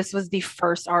loved that this was the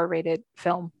first R-rated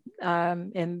film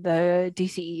in the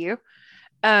DCEU.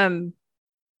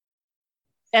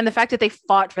 And the fact that they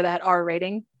fought for that R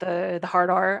rating, the hard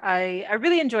R, I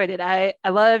really enjoyed it. I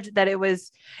loved that it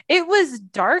was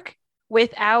dark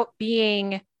without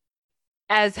being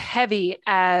as heavy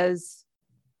as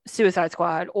Suicide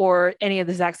Squad or any of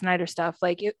the Zack Snyder stuff.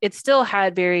 Like it still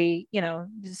had very,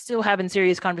 still having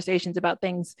serious conversations about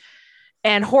things,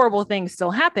 and horrible things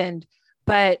still happened.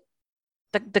 But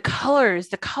the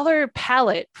color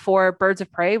palette for Birds of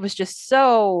Prey was just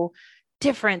so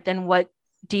different than what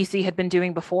DC had been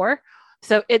doing before.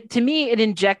 So to me, it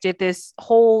injected this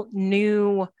whole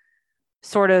new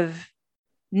sort of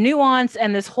nuance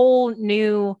and this whole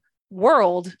new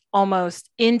world almost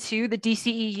into the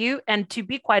DCEU. And to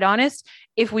be quite honest,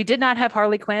 if we did not have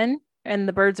Harley Quinn and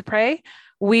the Birds of Prey,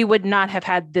 we would not have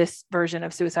had this version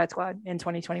of Suicide Squad in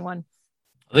 2021.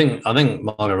 I think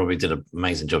Margot Robbie did an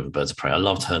amazing job in Birds of Prey. I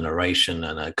loved her narration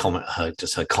and her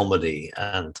comedy.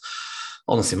 And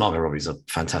honestly, Margot Robbie's a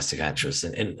fantastic actress,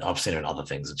 and I've seen her in other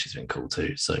things, and she's been cool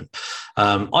too. So,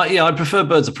 I prefer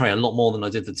Birds of Prey a lot more than I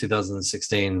did the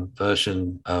 2016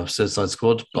 version of Suicide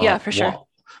Squad. But yeah, for sure.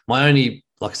 My only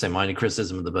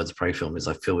criticism of the Birds of Prey film is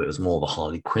I feel it was more of a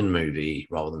Harley Quinn movie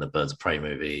rather than a Birds of Prey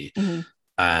movie,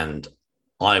 and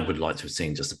I would like to have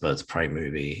seen just a Birds of Prey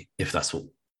movie if that's what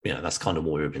that's kind of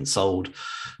what we've been sold.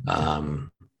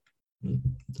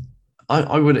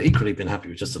 I would have equally been happy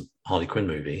with just a Harley Quinn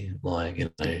movie. I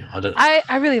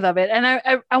really love it. And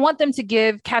I want them to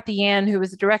give Kathy Yan, who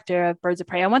was the director of Birds of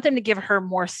Prey, I want them to give her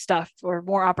more stuff or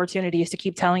more opportunities to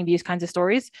keep telling these kinds of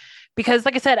stories. Because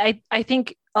like I said, I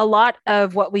think a lot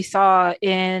of what we saw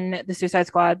in the Suicide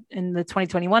Squad in the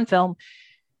 2021 film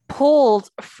pulled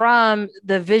from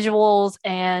the visuals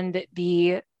and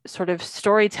the sort of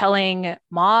storytelling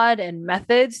mod and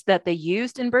methods that they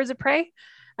used in Birds of Prey.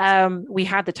 We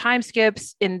had the time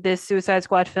skips in this Suicide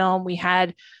Squad film. We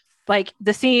had like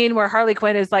the scene where Harley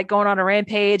Quinn is like going on a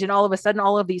rampage, and all of a sudden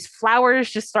all of these flowers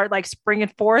just start like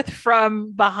springing forth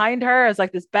from behind her as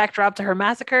like this backdrop to her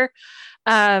massacre.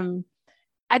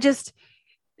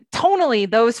 Tonally,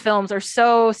 those films are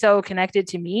so connected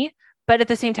to me, but at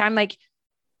the same time, like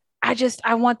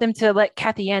I want them to let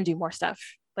Kathy Yan do more stuff.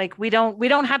 Like we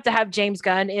don't have to have James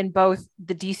Gunn in both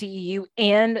the DCEU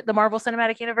and the Marvel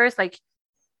Cinematic Universe. Like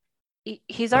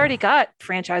he's already got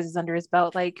franchises under his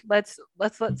belt. Like let's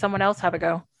let someone else have a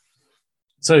go.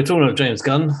 So talking about James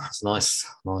Gunn, it's nice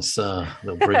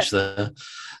little bridge there.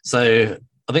 So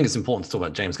I think it's important to talk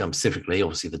about James Gunn specifically,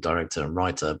 obviously the director and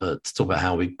writer, but to talk about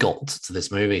how we got to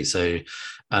this movie. So,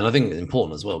 and I think it's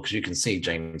important as well, because you can see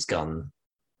James Gunn,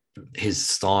 his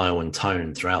style and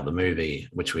tone throughout the movie,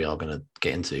 which we are going to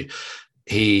get into.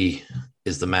 He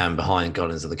is the man behind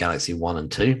Guardians of the Galaxy 1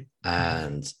 and 2.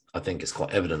 And I think it's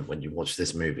quite evident when you watch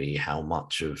this movie how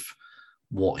much of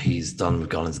what he's done with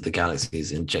Guardians of the Galaxy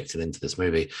is injected into this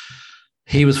movie.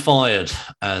 He was fired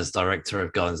as director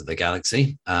of Guardians of the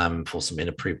Galaxy for some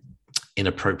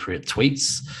inappropriate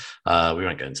tweets. We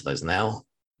won't go into those now.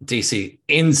 DC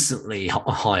instantly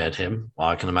hired him. Well,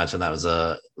 I can imagine that was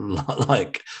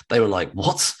like they were like,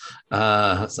 what?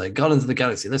 So Guardians of the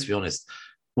Galaxy, let's be honest,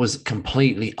 was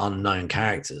completely unknown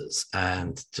characters,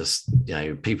 and just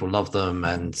people loved them,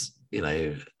 and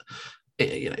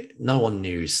no one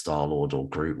knew Star-Lord or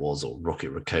Groot was, or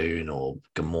Rocket Raccoon or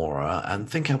Gamora, and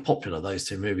think how popular those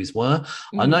two movies were.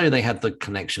 I know they had the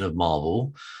connection of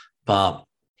Marvel, but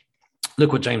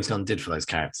look what James Gunn did for those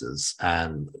characters,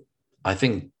 and I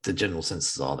think the general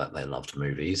senses are that they loved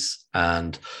movies.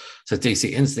 And so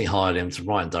DC instantly hired him to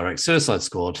write and direct Suicide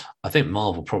Squad. I think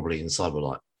Marvel probably inside were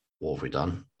like, what have we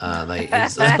done?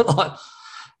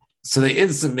 So they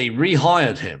instantly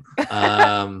rehired him.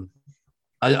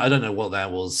 I don't know what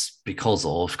that was because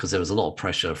there was a lot of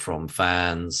pressure from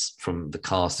fans, from the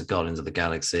cast of Guardians of the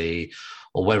Galaxy,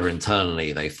 or whether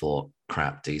internally they thought,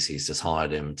 crap, DC's just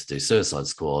hired him to do Suicide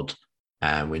Squad,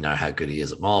 and we know how good he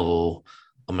is at Marvel.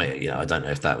 I mean, I don't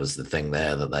know if that was the thing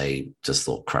there, that they just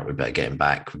thought, crap, we better get him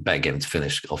back. We better get him to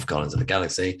finish off Guardians of the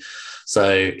Galaxy.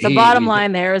 So the bottom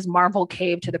line there is Marvel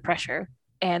caved to the pressure,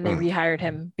 and they rehired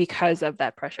him because of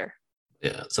that pressure.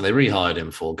 Yeah, so they rehired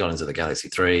him for Guardians of the Galaxy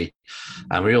 3,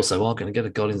 and we also are going to get a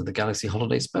Guardians of the Galaxy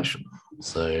holiday special.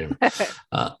 So,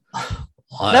 to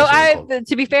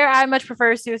be fair, I much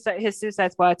prefer his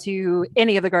Suicide Squad to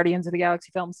any of the Guardians of the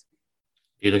Galaxy films.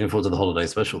 Are you looking forward to the holiday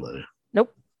special, though?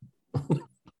 Nope.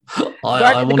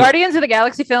 The Guardians of the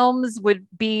Galaxy films would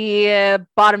be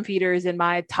bottom feeders in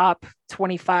my top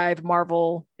 25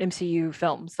 Marvel MCU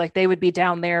films. Like, they would be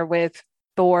down there with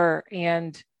Thor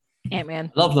and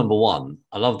Ant-Man. I love number one.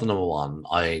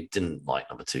 I didn't like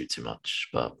number 2 too much,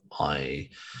 but I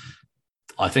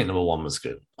think number 1 was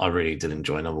good. I really did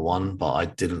enjoy number 1, but I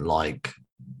didn't like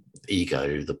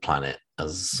Ego, the planet,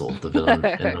 as sort of the villain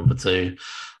in number 2.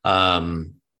 I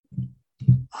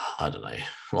don't know.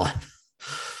 Like,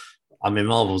 I mean,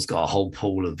 Marvel's got a whole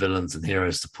pool of villains and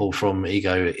heroes to pull from.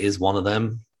 Ego is one of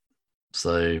them.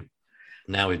 So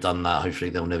now we've done that. Hopefully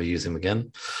they'll never use him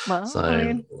again. Well,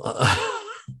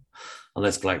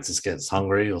 unless Galactus gets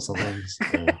hungry or something.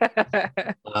 So.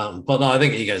 But no, I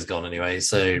think Ego's gone anyway.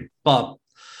 So, but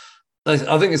I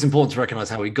think it's important to recognize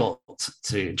how we got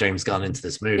to James Gunn into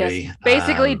this movie. Yes.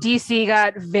 Basically, DC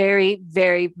got very,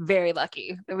 very, very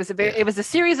lucky. It was a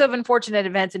series of unfortunate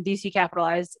events, and DC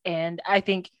capitalized. And I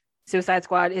think Suicide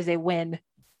Squad is a win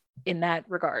in that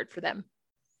regard for them.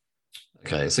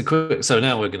 Okay, so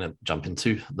now we're going to jump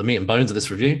into the meat and bones of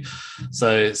this review.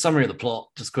 So, summary of the plot,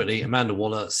 just quickly. Amanda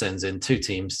Waller sends in 2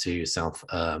 teams to South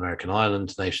American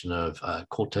island nation of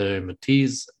Corto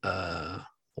Maltese.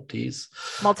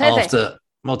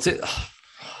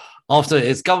 After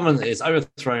its government is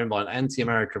overthrown by an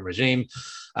anti-American regime.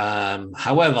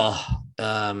 However,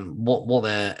 what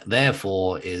they're there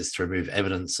for is to remove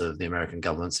evidence of the American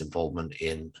government's involvement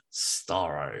in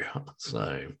Starro.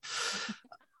 So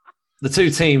the 2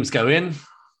 teams go in,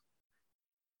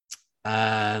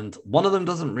 and one of them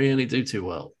doesn't really do too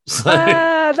well. So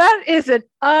that is an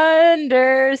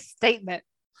understatement.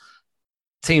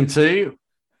 Team 2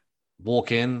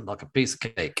 walk in like a piece of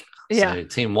cake. Yeah. So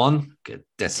team 1 get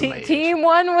decimated. Team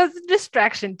 1 was the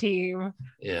distraction team.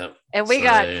 Yeah. And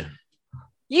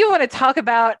you want to talk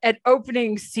about an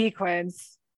opening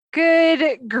sequence.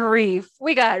 Good grief.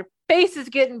 We got faces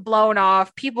getting blown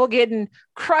off, people getting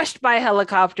crushed by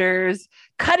helicopters,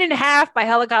 cut in half by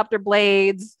helicopter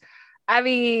blades. I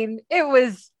mean, it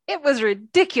was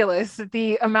ridiculous,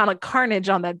 the amount of carnage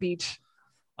on that beach.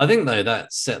 I think, though,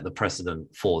 that set the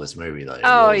precedent for this movie, though.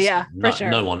 Oh, yeah, for sure.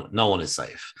 No one is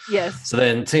safe. Yes. So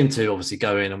then Team 2 obviously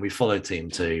go in, and we follow Team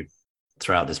 2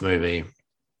 throughout this movie.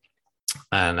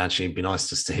 And actually, it'd be nice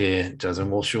just to hear,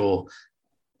 Jasmine, what's your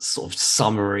sort of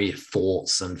summary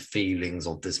thoughts and feelings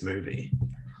of this movie?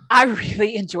 I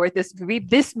really enjoyed this movie.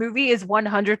 This movie is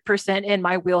 100% in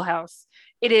my wheelhouse.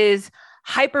 It is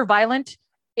hyper violent.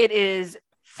 It is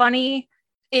funny.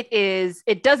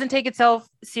 It doesn't take itself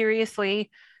seriously.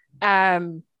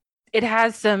 It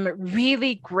has some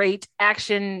really great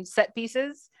action set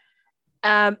pieces.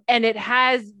 And it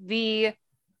has the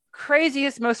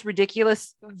craziest, most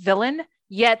ridiculous villain,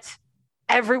 yet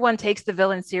everyone takes the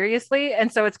villain seriously.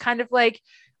 And so it's kind of like,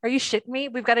 are you shitting me?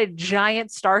 We've got a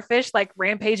giant starfish like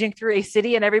rampaging through a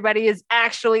city, and everybody is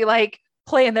actually like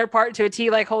playing their part to a T,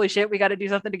 like, holy shit, we got to do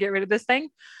something to get rid of this thing.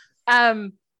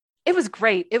 It was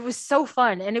great. It was so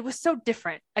fun, and it was so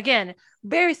different. Again,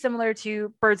 very similar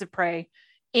to Birds of Prey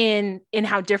in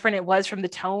how different it was from the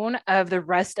tone of the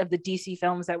rest of the DC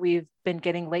films that we've been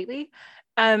getting lately.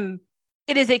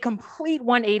 It is a complete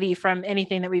 180 from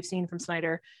anything that we've seen from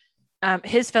Snyder.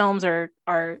 His films are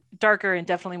darker and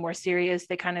definitely more serious.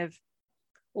 They kind of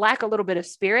lack a little bit of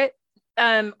spirit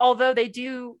Although they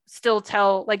do still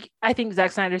tell, like, I think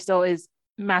Zack Snyder still is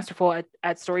masterful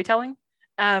at storytelling.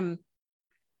 But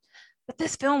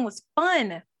this film was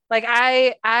fun. Like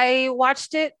I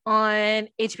watched it on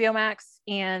HBO Max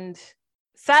and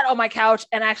sat on my couch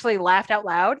and actually laughed out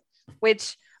loud,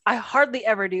 which I hardly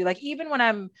ever do. Like, even when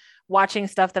I'm watching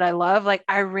stuff that I love, like,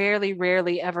 I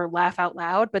rarely ever laugh out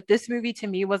loud. But this movie to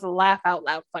me was a laugh out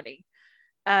loud funny.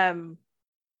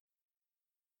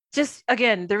 Just,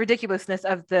 again, the ridiculousness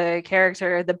of the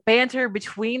character, the banter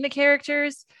between the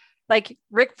characters. Like,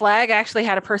 Rick Flag actually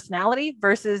had a personality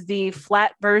versus the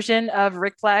flat version of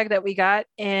Rick Flag that we got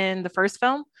in the first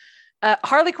film.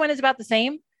 Harley Quinn is about the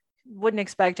same. Wouldn't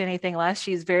expect anything less.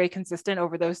 She's very consistent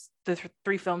over the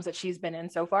 3 films that she's been in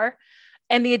so far.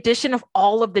 And the addition of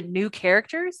all of the new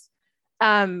characters,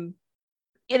 at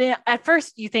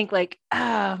first you think, like,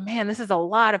 oh man, this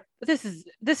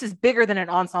is bigger than an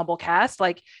ensemble cast.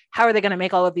 Like, how are they going to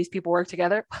make all of these people work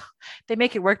together? They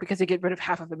make it work because they get rid of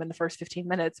half of them in the first 15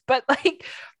 minutes. But, like,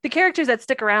 the characters that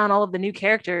stick around, all of the new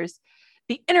characters,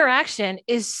 the interaction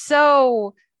is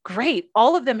so great.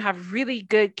 All of them have really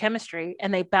good chemistry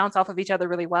and they bounce off of each other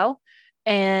really well.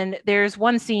 And there's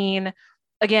one scene,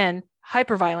 again,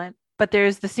 hyper violent, but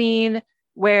there's the scene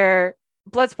where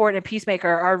Bloodsport and Peacemaker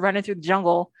are running through the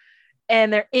jungle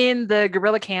and they're in the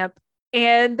guerrilla camp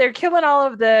and they're killing all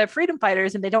of the freedom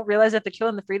fighters, and they don't realize that they're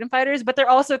killing the freedom fighters, but they're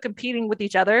also competing with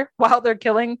each other while they're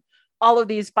killing all of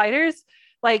these fighters,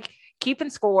 like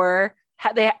keeping score.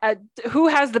 Who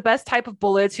has the best type of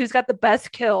bullets, who's got the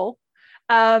best kill.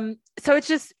 So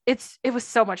it was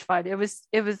so much fun. It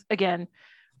was again,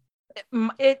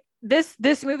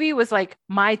 this movie was like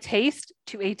my taste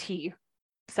to a T.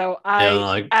 So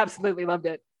I absolutely loved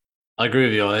it. I agree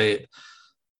with you.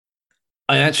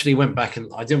 I actually went back and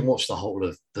I didn't watch the whole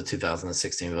of the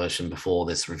 2016 version before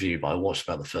this review, but I watched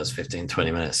about the first 15,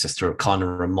 20 minutes just to kind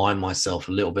of remind myself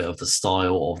a little bit of the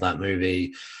style of that movie,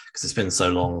 because it's been so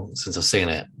long since I've seen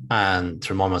it, and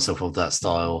to remind myself of that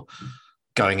style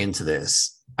going into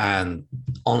this. And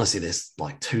honestly, there's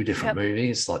like 2 different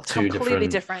movies, like 2 completely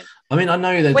different. I mean, I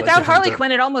know that without Harley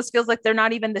Quinn, it almost feels like they're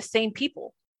not even the same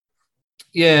people.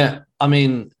 Yeah, I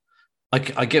mean, I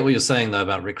get what you're saying though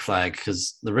about Rick Flag,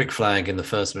 because the Rick Flag in the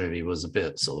first movie was a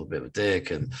bit of a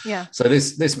dick, and so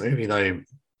this movie though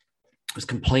was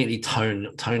completely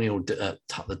tonal.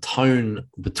 The tone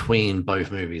between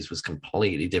both movies was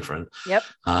completely different. Yep.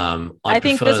 I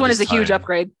think this one is a huge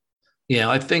upgrade. Yeah,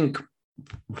 I think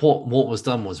what was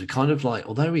done was we kind of, like,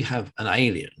 although we have an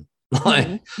alien,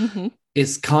 like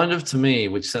it's kind of, to me,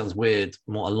 which sounds weird,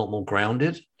 a lot more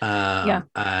grounded. And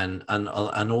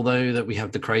although that we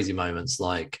have the crazy moments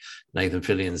like Nathan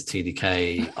Fillion's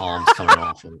TDK arms coming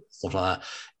off and stuff like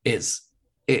that,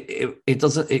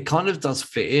 it kind of does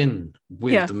fit in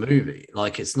with the movie.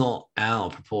 Like, it's not out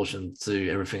of proportion to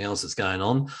everything else that's going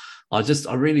on. I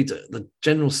really do. The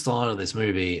general style of this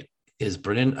movie is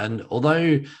brilliant, and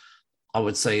although I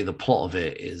would say the plot of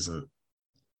it isn't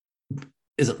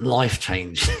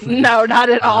life-changing. No, not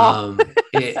at all.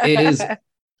 It is.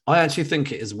 I actually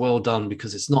think it is well done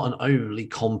because it's not an overly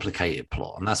complicated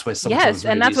plot, and that's where sometimes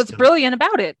and that's what's brilliant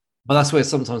about it. But that's where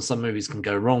sometimes some movies can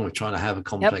go wrong with trying to have a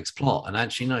complex plot. And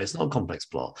actually, no, it's not a complex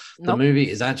plot. The movie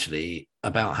is actually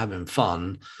about having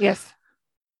fun. Yes.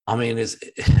 I mean,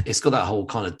 it's got that whole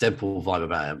kind of Deadpool vibe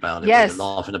about it. Yes. You're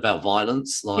laughing about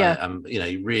violence. Like,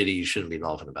 you shouldn't be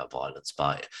laughing about violence.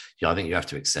 But I think you have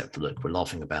to accept, look, we're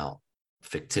laughing about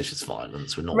fictitious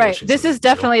violence. We're not right. This is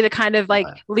definitely the kind of, like,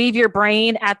 leave your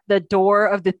brain at the door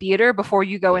of the theater before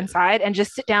you go inside and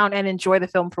just sit down and enjoy the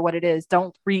film for what it is.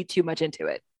 Don't read too much into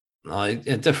it.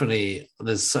 Definitely,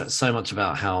 there's so much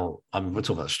about how we'll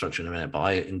talk about structure in a minute, but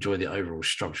I enjoy the overall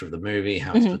structure of the movie,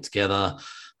 how it's put together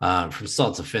from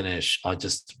start to finish.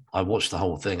 I watched the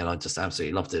whole thing and I just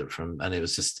absolutely loved it. And it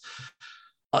was just,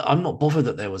 I'm not bothered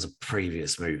that there was a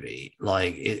previous movie.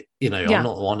 Like, I'm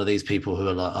not one of these people who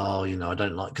are like, oh, I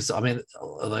don't like, because I mean,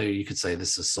 although you could say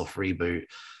this is a soft reboot,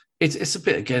 it's a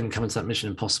bit, again, coming to that Mission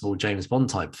Impossible James Bond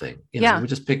type thing. We're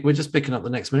just picking up the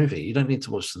next movie. You don't need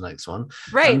to watch the next one.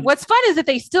 Right. What's fun is that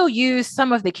they still use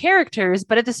some of the characters,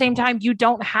 but at the same time, you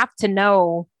don't have to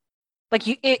know. Like,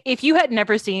 if you had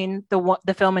never seen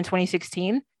the film in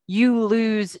 2016, you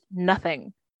lose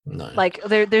nothing. No. Like,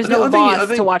 there's no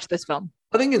loss to watch this film.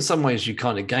 I think in some ways you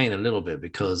kind of gain a little bit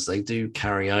because they do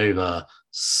carry over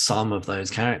some of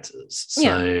those characters.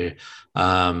 So,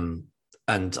 and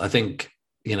I think,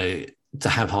 to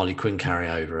have Harley Quinn carry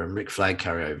over and Rick Flag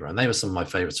carry over, and they were some of my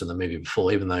favorites from the movie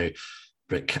before, even though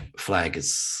Rick Flag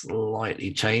is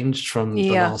slightly changed from the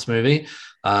Yeah. last movie.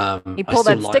 He pulled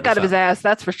that stick out of his ass,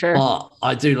 that's for sure. But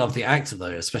I do love the actor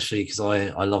though, especially because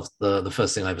I loved the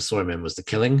first thing I ever saw him in was The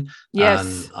Killing. Yes.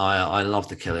 And I love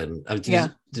The Killing. Did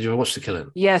you ever watch The Killing?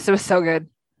 Yes, it was so good.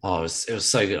 Oh, it was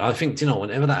so good. I think, you know,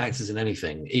 whenever that actor's in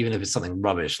anything, even if it's something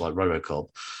rubbish like RoboCop,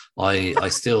 I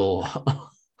still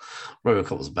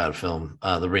RoboCop was a bad film.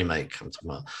 The remake I'm talking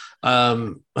about.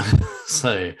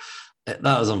 So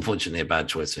that was unfortunately a bad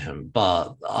choice for him.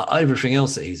 But everything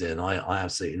else that he's in, I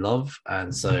absolutely love.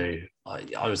 And so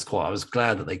I was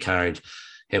glad that they carried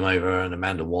him over and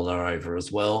Amanda Waller over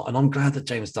as well. And I'm glad that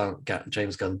James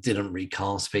Gunn didn't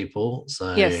recast people.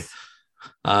 So yes.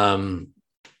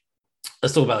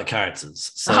 Let's talk about the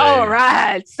characters. So, all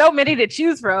right, so many to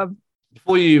choose from.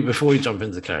 Before we jump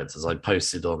into the characters, I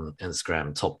posted on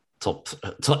Instagram top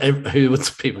who were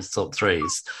people's top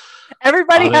threes.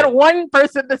 Everybody had one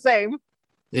person the same.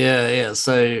 Yeah.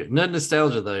 So Nerd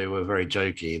Nostalgia though were very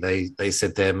jokey. They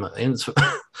said them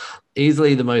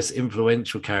easily the most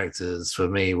influential characters for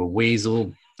me were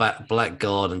Weasel,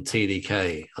 Blackguard, and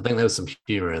TDK. I think there was some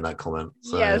humor in that comment.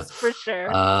 So, yes, for sure.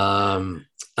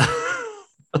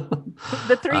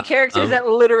 The three characters that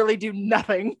literally do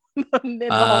nothing in the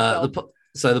whole film.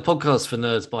 So the podcast for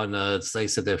Nerds by Nerds, they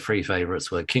said their three favorites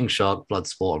were King Shark,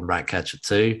 Bloodsport, and Ratcatcher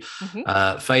 2.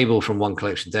 Mm-hmm. Fable from One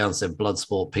Collection Down said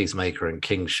Bloodsport, Peacemaker, and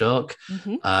King Shark.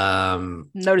 Mm-hmm.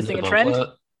 Noticing a trend?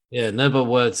 Nobel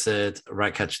Word said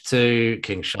Ratcatcher 2,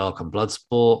 King Shark, and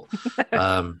Bloodsport.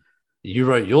 You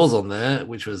wrote yours on there,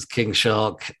 which was King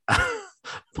Shark,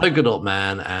 Polka Dot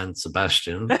Man, and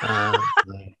Sebastian.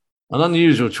 An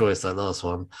unusual choice, that last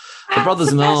one. The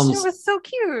Brothers in Arms was so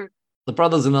cute. The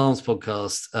Brothers in Arms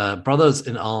podcast, Brothers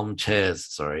in Armchairs,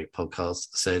 podcast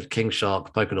said King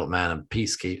Shark, Polka Dot Man, and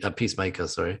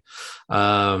Peacemaker,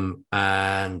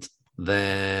 and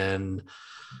then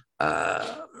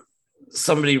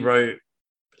somebody wrote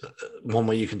one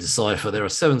where you can decipher. There are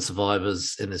 7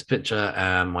 survivors in this picture,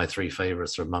 and my 3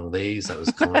 favorites are among these. That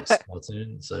was comics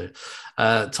cartoon. So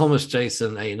Thomas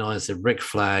Jason 89 said Rick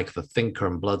Flag, The Thinker,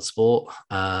 and Bloodsport.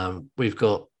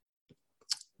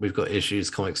 We've got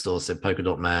issues. Comic Store said Polka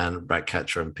Dot Man,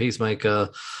 Ratcatcher, and Peacemaker.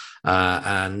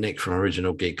 And Nick from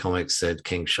Original Geek Comics said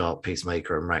King Shark,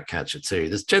 Peacemaker, and Ratcatcher 2.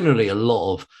 There's generally a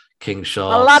lot of King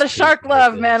Shark. A lot of shark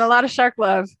love, man. A lot of shark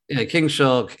love. Yeah, King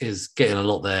Shark is getting a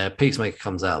lot there. Peacemaker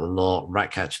comes out a lot.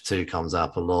 Ratcatcher 2 comes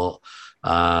up a lot.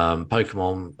 Polka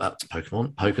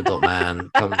Dot Man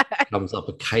comes up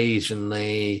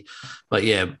occasionally. But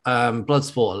yeah,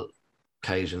 Bloodsport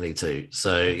occasionally too.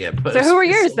 So yeah. But so who are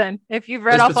yours then? If you've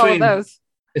read off all of those,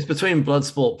 it's between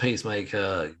Bloodsport,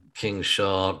 Peacemaker, King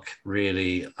Shark,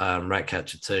 really,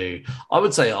 Ratcatcher 2. I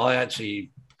would say I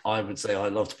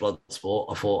loved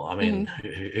Bloodsport. I thought,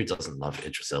 who doesn't love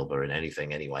Idris Elba in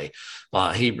anything anyway?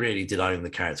 But he really did own the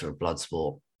character of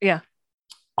Bloodsport. Yeah.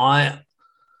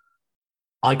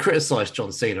 I criticized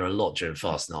John Cena a lot during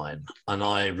Fast 9, and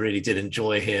I really did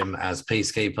enjoy him as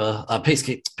Peacemaker.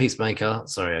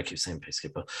 Sorry, I keep saying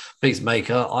Peacekeeper.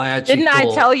 Peacemaker. I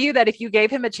tell you that if you gave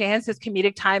him a chance, his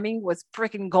comedic timing was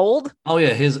freaking gold. Oh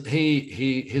yeah,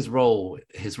 his role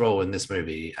in this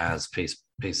movie as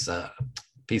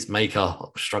Peacemaker,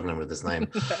 I'm struggling with his name,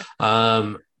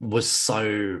 was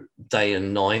so day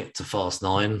and night to Fast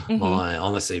 9. Mm-hmm.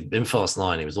 Honestly, in Fast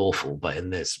 9 he was awful, but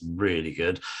in this, really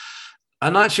good.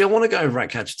 And actually, I want to go with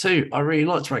Ratcatcher 2. I really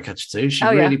liked Ratcatcher 2. She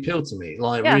really appealed to me.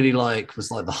 Really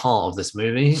was like the heart of this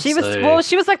movie. She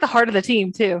was like the heart of the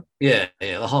team too. Yeah,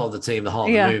 the heart of the team, the heart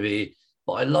of the movie.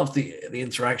 But I love the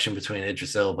interaction between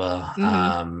Idris Elba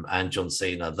and John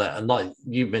Cena. And like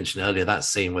you mentioned earlier, that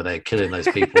scene where they're killing those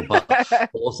people, but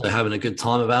also having a good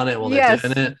time about it while they're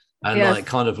doing it. And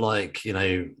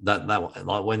that one,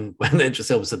 like when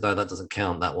Idris Elba said, no, that doesn't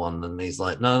count, that one. And he's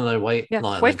like, no, wait.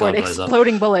 Yeah, wait for it,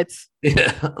 exploding bullets.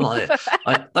 Yeah,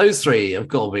 those 3 have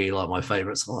got to be like my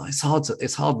favorites. It's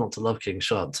hard not to love King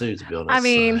Shark too, to be honest. I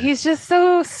mean, he's just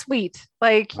so sweet.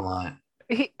 Like,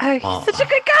 he's such a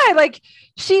good guy. Like,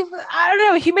 I don't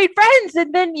know, he made friends,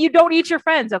 and then you don't eat your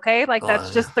friends, okay? Like,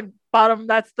 that's just the bottom,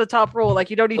 that's the top rule. Like,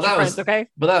 you don't eat your friends, okay?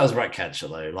 But that was Ratcatcher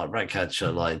though. Like,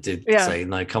 Ratcatcher did say,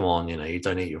 no, come on, you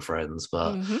don't eat your friends.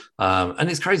 But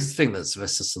and it's crazy to think that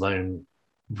Sylvester Stallone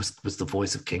was the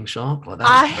voice of King Shark. Like,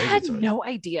 I had no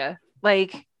idea.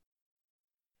 Like,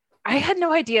 I had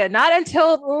no idea. Not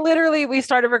until literally we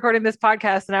started recording this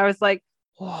podcast, and I was like,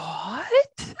 what?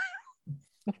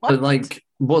 But like,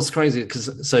 what's crazy,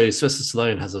 because Sylvester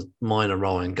Stallone has a minor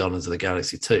role in Guardians of the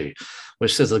Galaxy 2,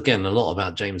 which says again a lot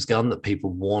about James Gunn, that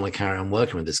people want to carry on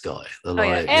working with this guy.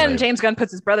 And James Gunn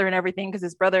puts his brother in everything, because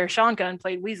his brother Sean Gunn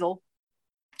played Weasel.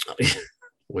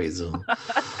 Weasel.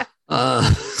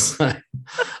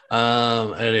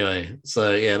 Anyway,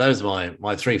 so yeah, those are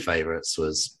my three favorites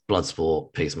was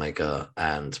Bloodsport, Peacemaker,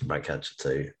 and Ratcatcher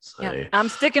 2. So Yeah. I'm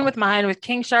sticking with mine with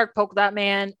King Shark, Polka Dot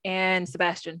Man, and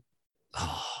Sebastian.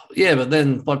 Yeah, but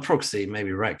then by proxy,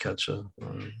 maybe Ratcatcher.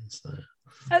 So.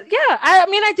 Yeah, I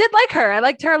mean, I did like her. I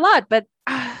liked her a lot, but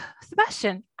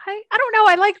Sebastian, I don't know.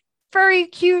 I like furry,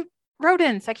 cute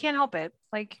rodents. I can't help it.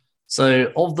 Like,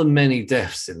 so of the many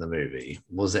deaths in the movie,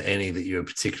 was there any that you were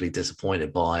particularly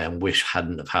disappointed by and wish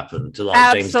hadn't have happened?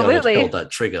 Like James Gunn had pulled that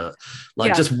trigger,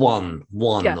 like just one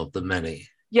of the many.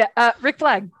 Yeah, Rick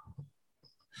Flag.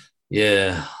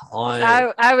 Yeah,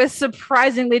 I was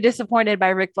surprisingly disappointed by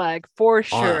Rick Flag for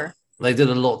sure. They did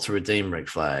a lot to redeem Rick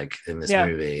Flag in this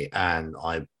movie, and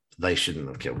they shouldn't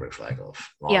have killed Rick Flag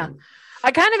off. Yeah,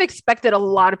 I kind of expected a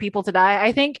lot of people to die.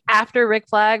 I think after Rick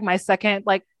Flag, my second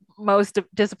most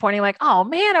disappointing, oh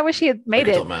man, I wish he had made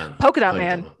Polka Dot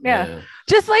Man. Yeah.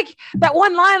 Just like that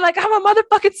one line, I'm a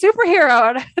motherfucking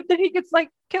superhero, and then he gets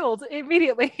killed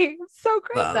immediately. It's so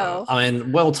great though. I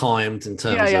mean, well timed in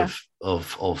terms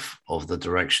of the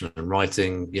direction and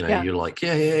writing. You know, you're like,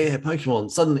 yeah,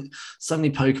 Pokemon. Suddenly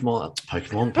Pokemon,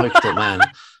 Polka Dot Man.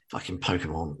 Fucking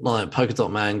Pokemon. Polka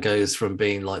Dot Man goes from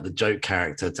being the joke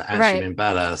character to actually being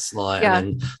badass.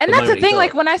 And that's the thing.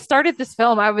 When I started this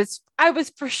film, I was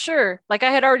for sure I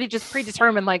had already just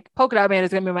predetermined Polka Dot Man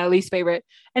is gonna be my least favorite,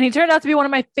 and he turned out to be one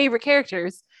of my favorite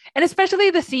characters. And especially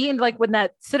the scene when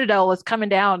that Citadel was coming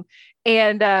down,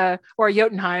 and or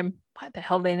Jotunheim. What the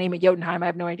hell did they name it? Jotunheim? I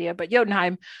have no idea. But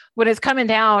Jotunheim, when it's coming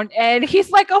down, and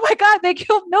he's like, "Oh my god, they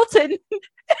killed Milton."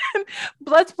 And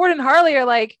Bloodsport and Harley are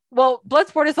like, well,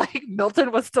 Bloodsport is like,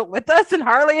 Milton was still with us, and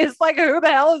Harley is like, who the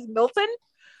hell is Milton?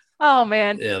 Oh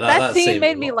man, that scene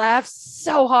made me laugh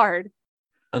so hard.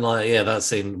 And that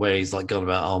scene where he's going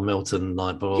about Milton,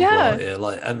 blah blah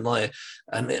blah,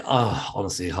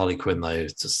 honestly, Harley Quinn though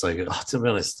is just so good. To be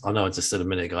honest, I know I just said a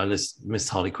minute ago I missed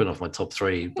Harley Quinn off my top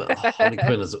 3, but Harley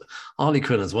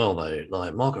Quinn as well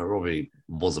though. Margot Robbie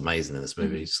was amazing in this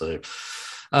movie. So.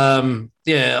 For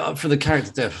the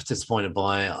character death, disappointed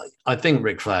by. I think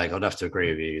Rick Flag. I'd have to agree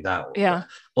with you that.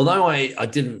 Although I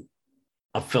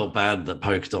felt bad that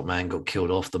Polka Dot Man got killed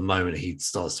off the moment he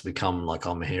starts to become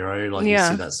I'm a hero. You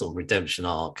see that sort of redemption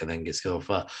arc and then gets killed off.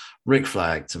 But Rick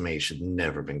Flag to me should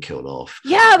never have been killed off.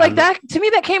 Yeah, that to me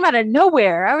that came out of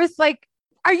nowhere. I was like,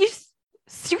 are you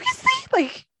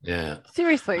seriously?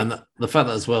 Seriously. And the fact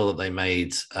that as well that they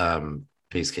made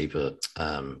Peacemaker,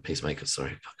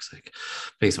 fuck's sake.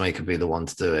 Peacemaker be the one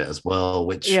to do it as well,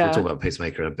 which we'll talk about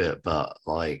Peacemaker in a bit, but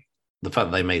the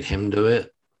fact that they made him do it.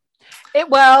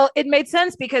 It made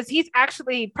sense because he's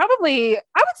actually probably, I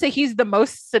would say he's the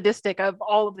most sadistic of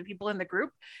all of the people in the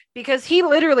group, because he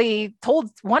literally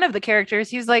told one of the characters,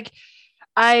 he's like,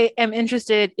 I am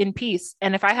interested in peace.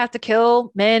 And if I have to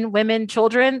kill men, women,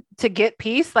 children to get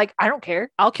peace, I don't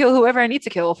care. I'll kill whoever I need to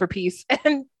kill for peace.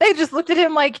 And they just looked at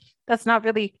him like, that's not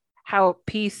really how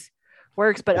peace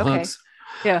works, but okay.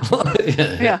 Yeah.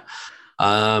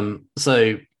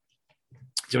 So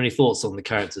do you have any thoughts on the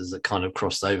characters that kind of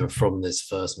crossed over from this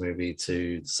first movie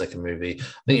to the second movie? I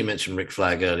think you mentioned Rick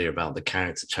Flag earlier about the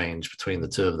character change between the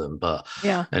two of them, but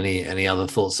any other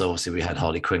thoughts? So obviously we had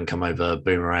Harley Quinn come over,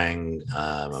 Boomerang.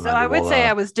 I would say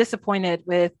I was disappointed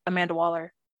with Amanda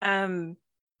Waller.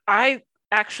 I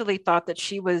actually thought that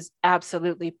she was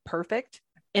absolutely perfect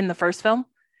in the first film,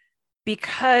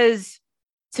 because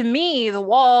to me, the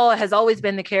Wall has always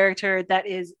been the character that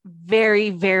is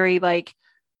very, very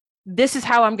this is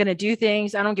how I'm going to do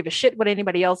things. I don't give a shit what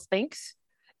anybody else thinks.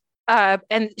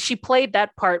 And she played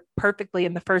that part perfectly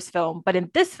in the first film. But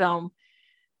in this film,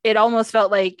 it almost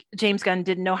felt like James Gunn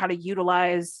didn't know how to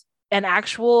utilize an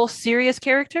actual serious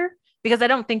character, because I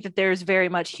don't think that there's very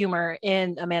much humor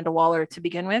in Amanda Waller to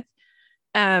begin with.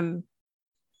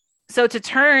 So to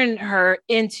turn her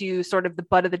into sort of the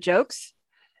butt of the jokes,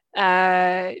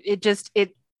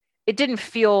 it didn't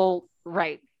feel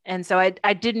right. And so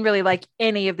I didn't really like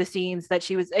any of the scenes that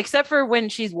she was, except for when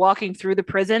she's walking through the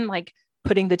prison,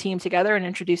 putting the team together and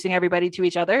introducing everybody to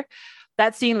each other.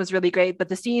 That scene was really great. But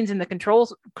the scenes in the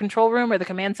control room or the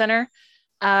command center,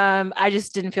 I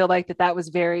just didn't feel like that was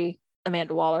very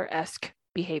Amanda Waller-esque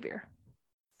behavior.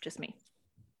 Just me.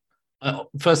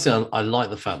 Firstly, I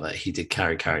like the fact that he did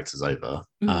carry characters over.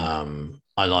 Mm-hmm.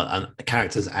 I like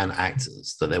characters and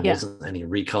actors, that there wasn't any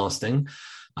recasting.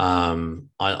 I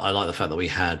like the fact that we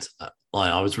had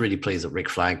I was really pleased that Rick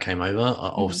Flag came over.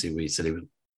 Obviously we said he was a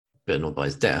bit annoyed by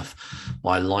his death, but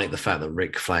I like the fact that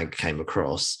Rick Flag came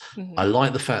across. I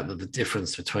like the fact that the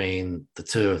difference between the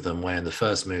two of them, where in the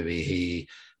first movie he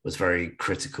was very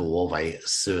critical of a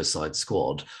Suicide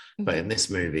Squad, But in this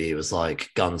movie, it was like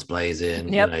guns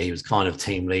blazing. Yep. You know, he was kind of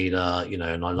team leader. You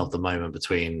know, and I love the moment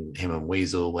between him and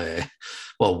Weasel, where,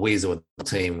 well, Weasel with the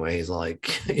team, where he's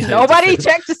like, you know, nobody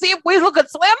checked to see if Weasel could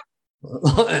swim.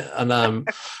 and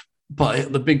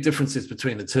but the big differences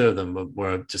between the two of them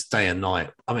were just day and night.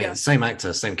 I mean, same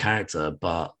actor, same character,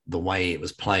 but the way it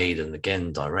was played and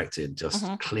again directed, just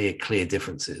clear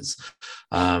differences.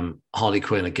 Harley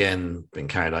Quinn again being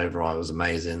carried over. I was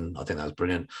amazing. I think that was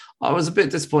brilliant. I was a bit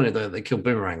disappointed though they killed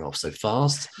Boomerang off so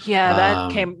fast. Yeah,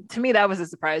 that came to me. That was a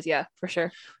surprise. Yeah, for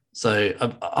sure. So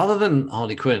other than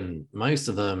Harley Quinn, most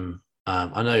of them,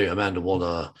 I know Amanda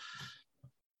Waller.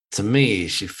 To me,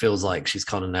 she feels like she's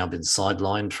kind of now been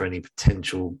sidelined for any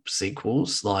potential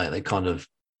sequels. Like they kind of,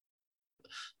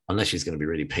 unless she's going to be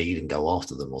really peed and go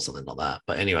after them or something like that.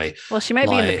 But anyway, well, she might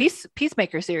be in the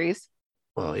Peacemaker series.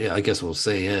 Well, yeah, I guess we'll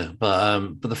see. Yeah,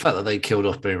 but the fact that they killed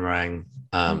off Boomerang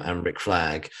and Rick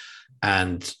Flag,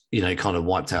 and you know, kind of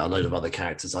wiped out a load of other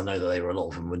characters. I know that a lot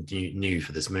of them were new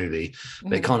for this movie,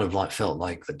 but it kind of like felt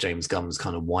like that James Gunn was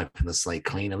kind of wiping the slate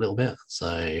clean a little bit.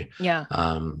 So yeah.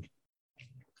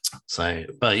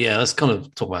 But yeah, let's kind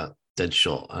of talk about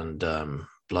Deadshot and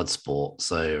Bloodsport.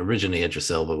 So originally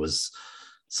Idris Elba was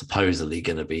supposedly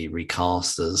going to be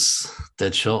recast as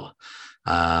Deadshot.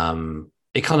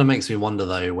 It kind of makes me wonder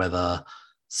though whether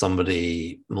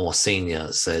somebody more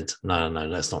senior said, no,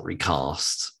 let's not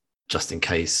recast, just in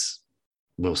case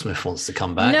Will Smith wants to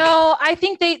come back. No, I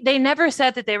think they never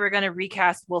said that they were going to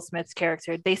recast Will Smith's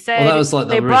character. They said that was like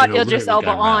they brought Idris Elba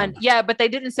on. Yeah, but they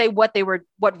didn't say what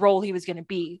role he was going to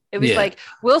be. It was like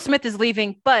Will Smith is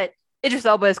leaving, but Idris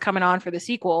Elba is coming on for the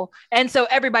sequel. And so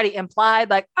everybody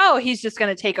implied like, oh, he's just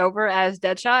going to take over as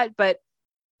Deadshot. But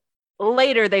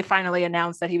later they finally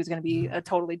announced that he was going to be a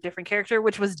totally different character,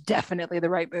 which was definitely the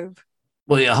right move.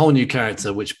 Well, yeah, a whole new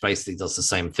character, which basically does the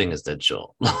same thing as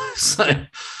Deadshot. So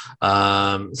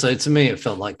to me, it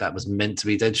felt like that was meant to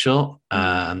be Deadshot.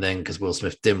 And then because Will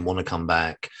Smith didn't want to come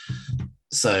back.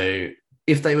 So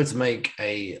if they were to make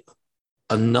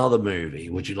another movie,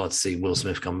 would you like to see Will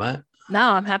Smith come back?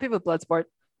 No, I'm happy with Bloodsport.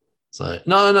 So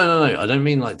no. I don't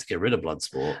mean like to get rid of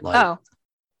Bloodsport.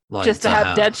 Like just to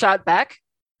have Deadshot back.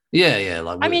 Yeah.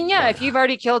 Like I mean, yeah, if you've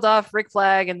already killed off Rick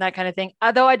Flag and that kind of thing,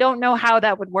 although I don't know how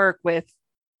that would work with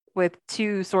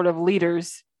two sort of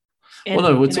leaders in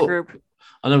a group.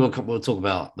 I know we'll talk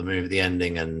about the movie, the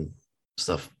ending and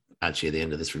stuff actually at the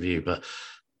end of this review, but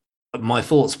my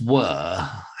thoughts were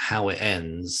how it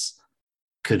ends.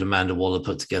 Could Amanda Waller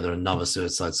put together another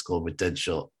Suicide Squad with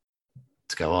Deadshot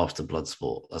to go after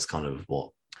Bloodsport? That's kind of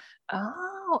what.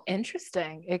 Oh,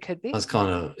 interesting. It could be.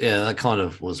 That kind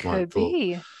of was my thought.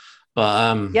 Be.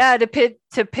 But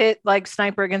to pit like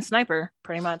sniper against sniper,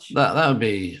 pretty much. That would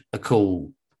be a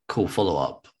cool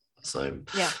follow-up. So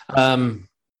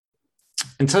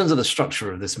in terms of the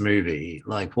structure of this movie,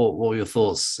 like what were your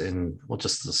thoughts in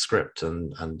just the script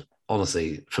and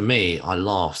honestly, for me, I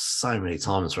laughed so many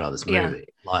times throughout this movie.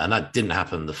 And that didn't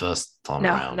happen the first time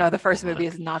around. No, the first movie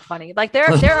is not funny. Like there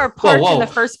are parts in the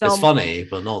first film. It's funny,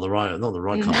 but not the right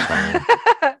kind of funny.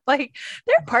 Like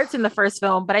there are parts in the first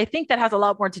film, but I think that has a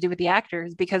lot more to do with the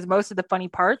actors because most of the funny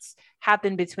parts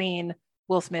happen between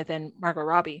Will Smith and Margot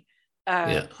Robbie.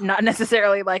 Not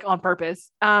necessarily like on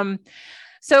purpose.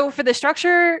 So for the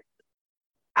structure,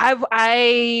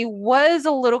 I was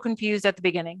a little confused at the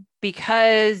beginning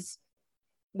because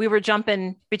we were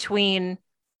jumping between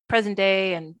present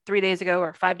day and 3 days ago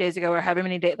or 5 days ago or however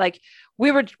many days. Like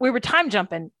we were time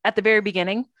jumping at the very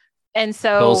beginning. And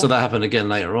so but also that happened again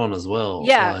later on as well.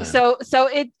 Yeah. So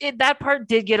it that part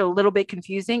did get a little bit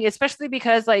confusing, especially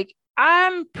because like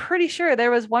I'm pretty sure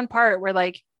there was one part where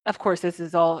like, of course, this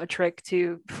is all a trick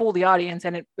to fool the audience.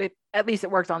 And it at least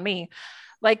it worked on me.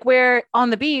 Like where on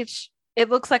the beach, it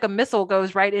looks like a missile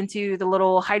goes right into the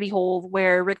little hidey hole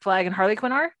where Rick Flag and Harley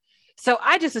Quinn are. So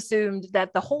I just assumed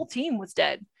that the whole team was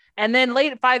dead. And then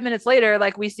 5 minutes later,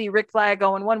 like we see Rick Flag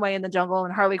going one way in the jungle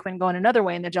and Harley Quinn going another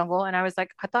way in the jungle. And I was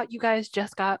like, I thought you guys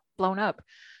just got blown up.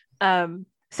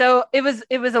 So it was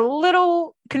a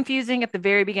little confusing at the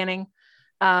very beginning.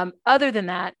 Other than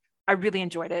that, I really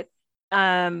enjoyed it.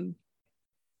 The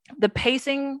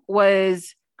pacing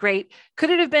was great.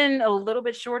 Could it have been a little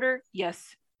bit shorter?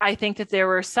 Yes. I think that there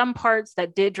were some parts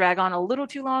that did drag on a little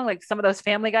too long, like some of those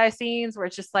Family Guy scenes where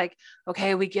it's just like,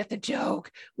 okay, we get the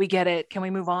joke. We get it. Can we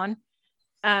move on?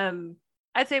 I'd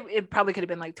say it probably could have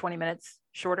been like 20 minutes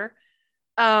shorter.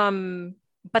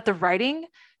 But the writing,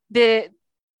 this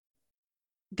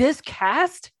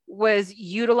cast was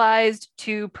utilized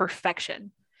to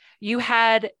perfection. You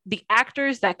had the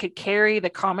actors that could carry the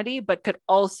comedy, but could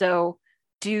also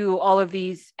do all of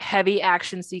these heavy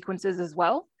action sequences as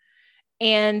well.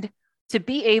 And to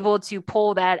be able to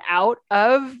pull that out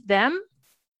of them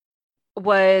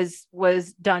was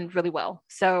done really well.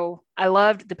 So I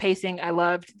loved the pacing. I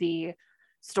loved the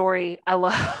story. I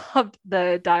loved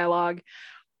the dialogue.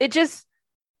 It just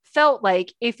felt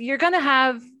like if you're going to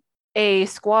have a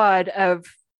squad of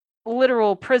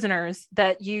literal prisoners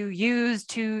that you use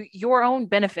to your own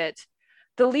benefit,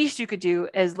 the least you could do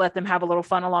is let them have a little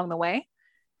fun along the way.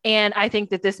 And I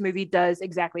think that this movie does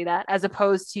exactly that, as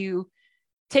opposed to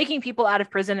taking people out of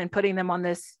prison and putting them on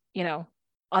this, you know,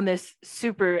 on this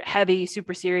super heavy,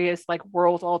 super serious, like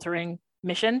world altering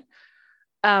mission.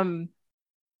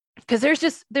 Because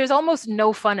there's almost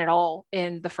no fun at all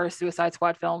in the first Suicide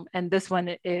Squad film. And this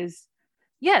one is,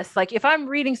 yes, like if I'm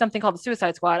reading something called the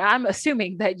Suicide Squad, I'm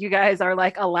assuming that you guys are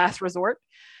like a last resort.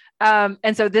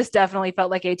 And so this definitely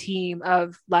felt like a team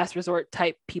of last resort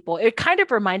type people. It kind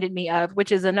of reminded me of,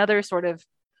 which is another sort of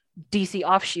DC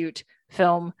offshoot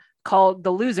film called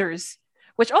The Losers,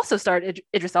 which also starred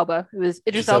Idris Elba, who was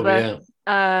Idris Elba,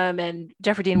 yeah. And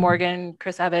Jeffrey Dean Morgan,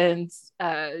 Chris Evans,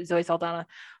 Zoe Saldana.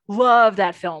 Love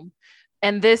that film.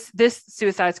 And this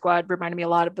Suicide Squad reminded me a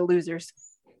lot of The Losers.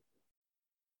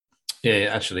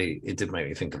 Yeah, actually, it did make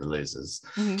me think of The Losers.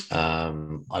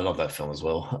 Mm-hmm. I love that film as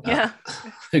well. Yeah.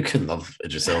 Who couldn't love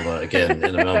Idris Elba again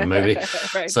in another movie?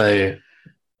 Right. So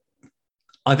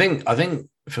I think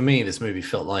for me, this movie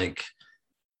felt like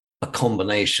a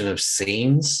combination of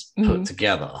scenes put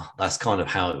together. That's kind of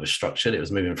how it was structured. It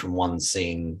was moving from one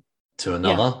scene to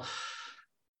another.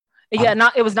 Yeah,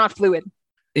 it was not fluid.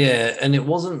 Yeah, and it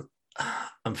wasn't.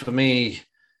 And for me,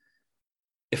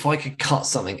 if I could cut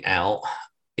something out,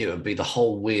 it would be the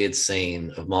whole weird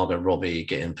scene of Margot Robbie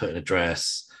getting put in a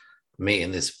dress,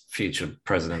 meeting this future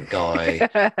president guy,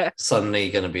 suddenly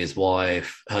going to be his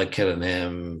wife, her killing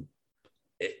him.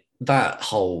 That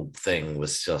whole thing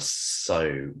was just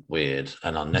so weird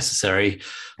and unnecessary.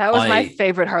 That was my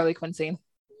favorite Harley Quinn scene.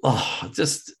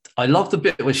 I love the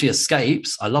bit where she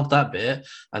escapes. I love that bit.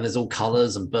 And there's all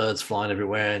colors and birds flying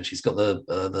everywhere. And she's got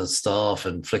the staff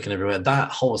and flicking everywhere.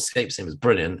 That whole escape scene was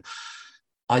brilliant.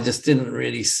 I just didn't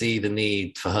really see the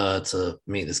need for her to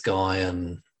meet this guy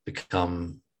and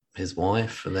become his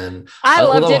wife. And then I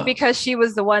loved it because she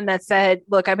was the one that said,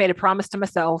 look, I made a promise to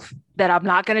myself that I'm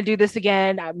not going to do this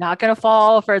again. I'm not going to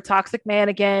fall for a toxic man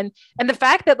again. And the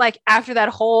fact that like after that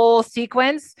whole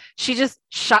sequence, she just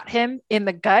shot him in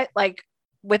the gut, like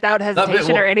without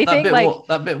hesitation or anything.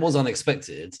 That bit was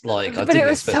unexpected. Like, but it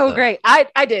was so great.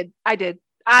 I did.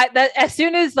 That as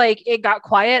soon as like it got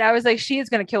quiet, I was like, she is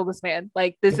going to kill this man.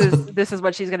 Like this is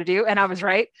what she's going to do. And I was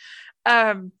right.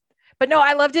 But no,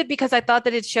 I loved it because I thought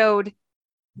that it showed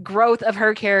growth of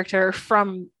her character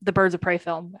from the Birds of Prey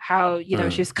film. How, you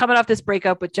know, she's coming off this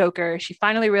breakup with Joker. She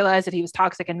finally realized that he was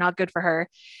toxic and not good for her.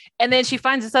 And then she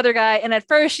finds this other guy. And at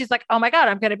first she's like, oh my God,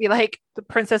 I'm going to be like the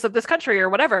princess of this country or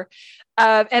whatever.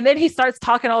 And then he starts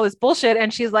talking all this bullshit.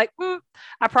 And she's like,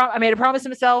 I made a promise to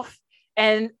myself.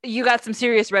 And you got some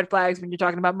serious red flags when you're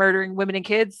talking about murdering women and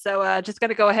kids. So just going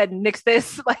to go ahead and nix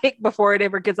this like before it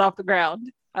ever gets off the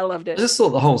ground. I loved it. I just thought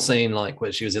the whole scene, like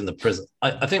where she was in the prison,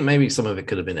 I think maybe some of it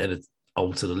could have been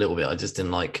altered a little bit. I just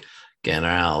didn't like getting her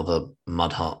out of the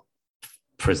mud hut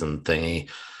prison thingy,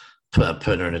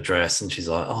 putting her in a dress, and she's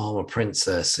like, oh, I'm a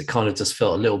princess. It kind of just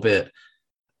felt a little bit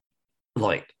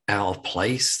like out of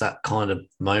place, that kind of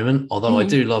moment. Although I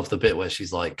do love the bit where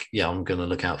she's like, yeah, I'm going to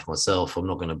look out for myself. I'm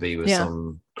not going to be with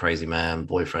some crazy man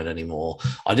boyfriend anymore.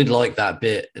 I did like that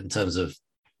bit in terms of,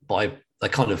 but I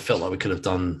kind of felt like we could have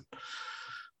done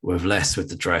with less with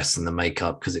the dress and the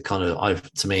makeup, because it kind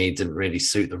of, to me, didn't really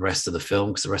suit the rest of the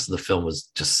film, because the rest of the film was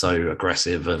just so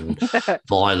aggressive and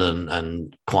violent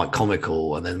and quite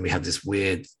comical. And then we had this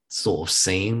weird sort of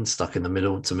scene stuck in the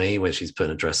middle to me where she's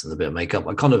putting a dress and a bit of makeup.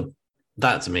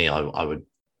 That to me, I would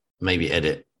maybe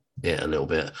edit it a little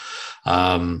bit.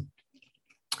 But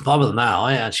other than that,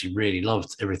 I actually really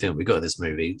loved everything we got in this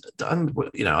movie. And,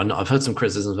 you know, I've heard some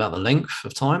criticisms about the length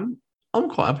of time. I'm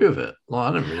quite happy with it. Like,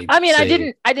 I don't really. I mean, I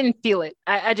didn't feel it.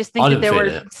 I just think that there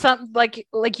were some like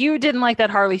you didn't like that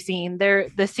Harley scene.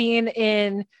 The scene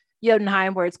in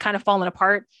Jotunheim where it's kind of falling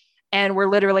apart, and we're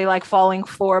literally like falling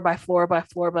floor by floor by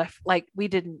floor by like we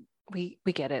get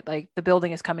it. Like the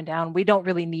building is coming down. We don't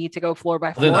really need to go floor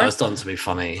by floor. I think that was done to be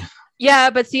funny. Yeah,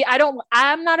 but see,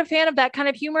 I'm not a fan of that kind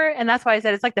of humor, and that's why I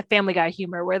said it's like the Family Guy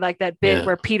humor, where like that bit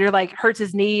where Peter like hurts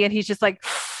his knee and he's just like.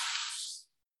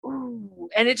 Ooh,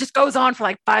 and it just goes on for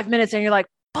like 5 minutes and you're like,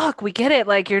 fuck, we get it,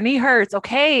 like your knee hurts,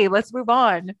 okay, let's move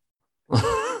on.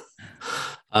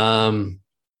 So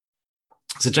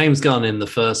James Gunn in the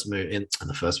first movie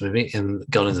in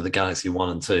Guardians of the Galaxy 1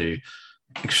 and 2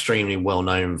 extremely well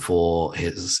known for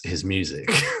his music,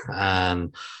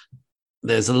 and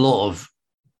there's a lot of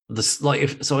this. Like,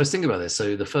 I was thinking about this.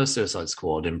 So the first Suicide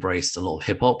Squad embraced a lot of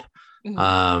hip hop.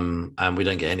 And we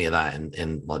don't get any of that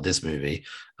in like this movie.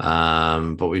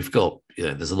 But we've got,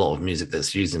 there's a lot of music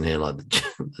that's used in here, like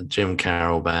the Jim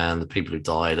Carroll band, the people who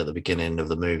died at the beginning of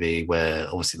the movie, where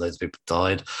obviously loads of people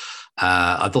died.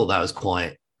 I thought that was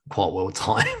quite well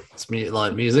timed,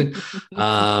 like music.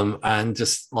 And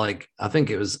just like, I think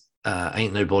it was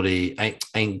Ain't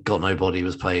Got Nobody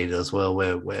was played as well,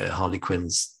 where Harley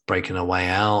Quinn's breaking her way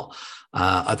out.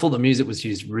 I thought the music was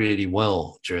used really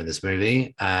well during this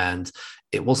movie, and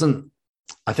it wasn't.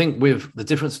 I think with the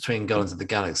difference between Guardians of the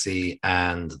Galaxy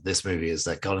and this movie is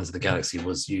that Guardians of the Galaxy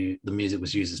the music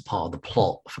was used as part of the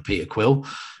plot for Peter Quill,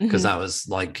 because that was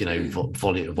like,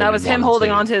 volume. That was him holding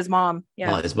on to his mom.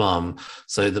 Yeah, like his mom.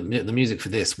 So the music for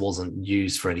this wasn't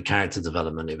used for any character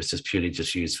development. It was just purely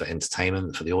used for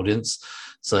entertainment for the audience.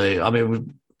 So I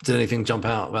mean, did anything jump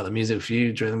out about the music for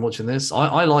you during watching this?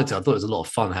 I liked it. I thought it was a lot of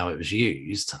fun how it was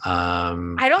used. I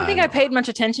don't think I paid much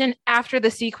attention after the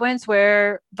sequence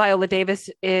where Viola Davis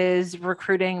is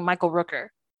recruiting Michael Rooker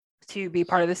to be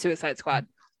part of the Suicide Squad.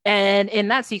 And in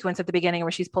that sequence at the beginning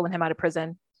where she's pulling him out of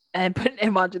prison and putting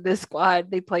him onto this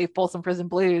squad, they play Folsom Prison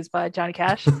Blues by Johnny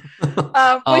Cash, which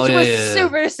was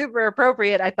super, super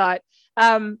appropriate, I thought.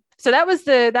 So that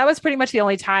was pretty much the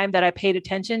only time that I paid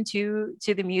attention to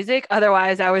the music.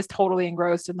 Otherwise, I was totally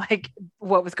engrossed in like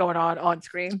what was going on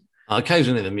screen.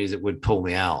 Occasionally, the music would pull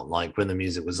me out. Like when the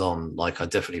music was on, like I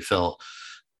definitely felt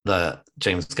that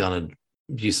James Gunn had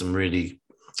used some really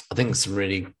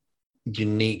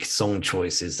unique song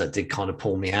choices that did kind of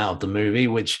pull me out of the movie,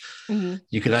 which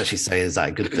you could actually say is that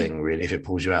a good thing, really, if it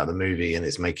pulls you out of the movie and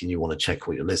it's making you want to check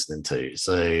what you're listening to.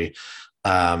 So,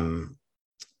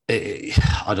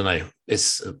 I don't know.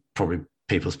 It's probably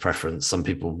people's preference. Some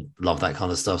people love that kind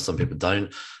of stuff. Some people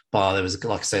don't. But there was,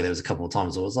 like I say, there was a couple of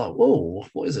times I was like, "Whoa,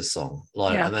 what is this song?"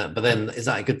 Like, but then is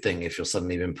that a good thing if you're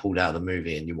suddenly being pulled out of the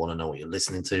movie and you want to know what you're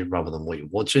listening to rather than what you're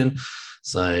watching?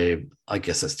 So I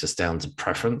guess that's just down to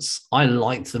preference. I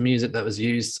liked the music that was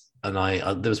used, and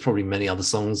there was probably many other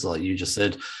songs like you just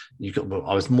said.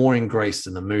 I was more engrossed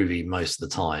in the movie most of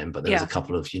the time, but there was a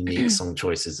couple of unique song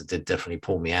choices that did definitely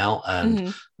pull me out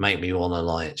and make me want to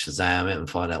like Shazam it and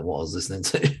find out what I was listening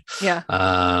to. Yeah.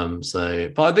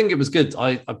 But I think it was good.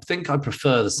 I think I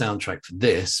prefer the soundtrack for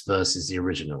this versus the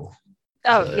original.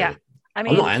 Oh, so, yeah. I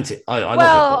mean, I'm not anti. I well,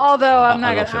 love although I'm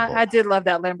not gonna. I did love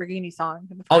that Lamborghini song.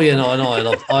 Oh yeah, no, I know. I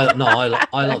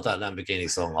love that Lamborghini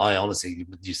song. I honestly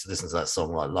used to listen to that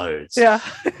song like loads. Yeah.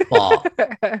 But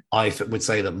I would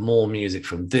say that more music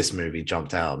from this movie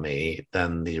jumped out at me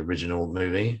than the original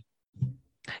movie.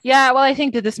 Yeah, well, I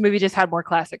think that this movie just had more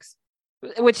classics,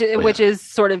 which is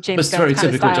sort of James Gunn's very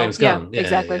typical style. James Gunn. Yeah,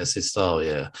 exactly. Yeah, it's his style.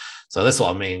 Yeah. So that's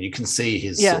what I mean. You can see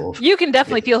his sort of. You can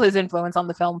definitely feel his influence on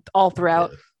the film all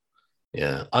throughout.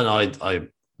 Yeah, and I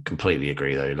completely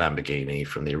agree though. Lamborghini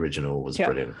from the original was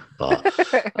brilliant, but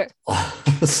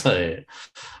so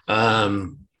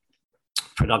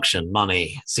production,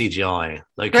 money, CGI,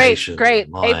 location, great,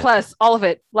 A+, all of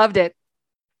it, loved it.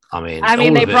 I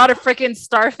mean, they brought a freaking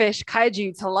starfish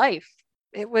kaiju to life.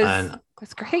 It was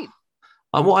great.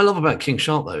 And what I love about King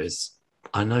Shark though is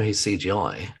I know he's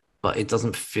CGI, but it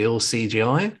doesn't feel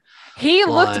CGI. He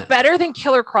looked better than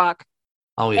Killer Croc.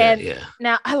 Oh yeah, yeah.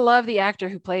 Now I love the actor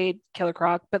who played Killer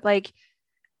Croc, but like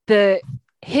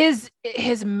his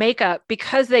makeup,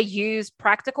 because they used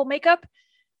practical makeup,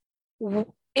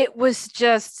 it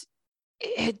just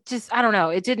I don't know.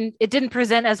 It didn't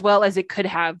present as well as it could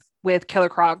have with Killer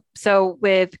Croc. So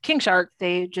with King Shark,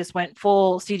 they just went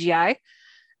full CGI,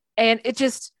 and it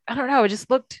just I don't know. It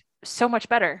just looked so much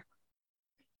better.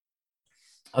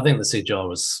 I think the CGI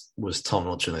was top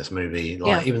notch in this movie.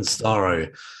 Like even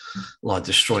Starro, like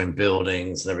destroying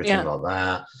buildings and everything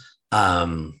like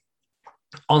that.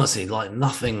 Honestly, like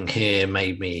nothing here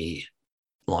made me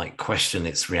like question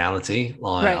its reality.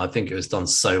 Like I think it was done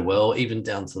so well, even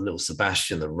down to the little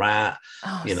Sebastian the rat.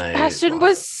 Oh, Sebastian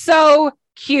was so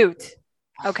cute.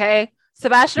 Okay,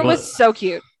 Sebastian was so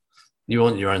cute. You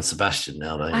want your own Sebastian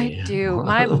now, don't you? I do.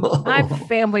 My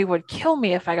family would kill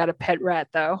me if I got a pet rat,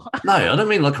 though. No, I don't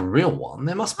mean like a real one.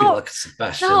 There must be like a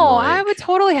Sebastian. No, I would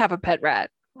totally have a pet rat.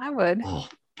 I would. Oh,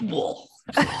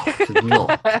 could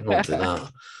not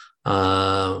do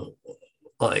that.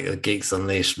 Like a Geeks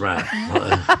Unleashed rat.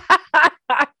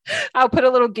 I'll put a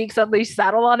little Geeks Unleashed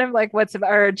saddle on him, like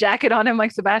or a jacket on him,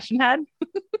 like Sebastian had.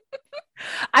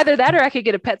 Either that, or I could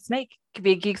get a pet snake. It could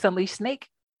be a Geeks Unleashed snake.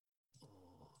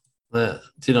 Do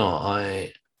you know,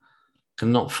 I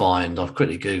cannot find. I've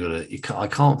quickly Googled it. I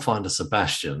can't find a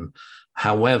Sebastian,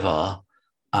 However,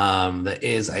 there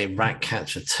is a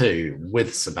Ratcatcher 2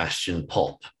 with Sebastian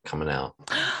Pop coming out.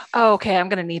 Oh, okay. I'm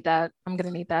gonna need that.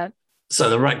 So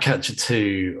the Ratcatcher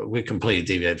 2, we completely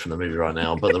deviate from the movie right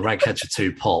now, but the Ratcatcher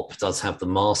 2 Pop does have the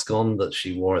mask on that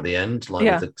she wore at the end, like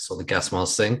with the sort of gas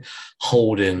mask thing,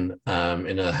 holding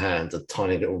in her hand a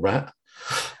tiny little rat.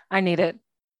 I need it.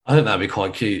 I think that'd be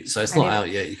quite cute. So it's not out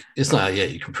yet. It's not out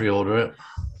yet. You can pre-order it.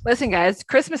 Listen, guys,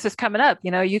 Christmas is coming up. You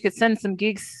know, you could send some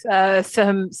geeks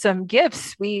some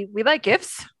gifts. We like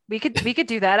gifts. We could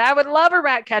do that. I would love a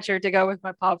Ratcatcher to go with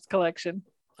my Pops collection.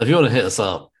 If you want to hit us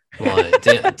up, like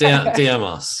DM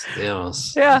us.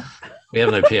 Yeah. We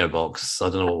have no PO box. I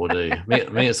don't know what we'll do.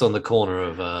 Me it's on the corner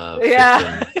of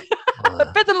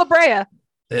Fifth and La Brea.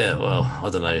 Yeah, well, I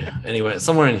don't know. Anyway,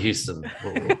 somewhere in Houston.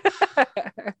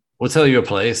 We'll tell you a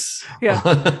place.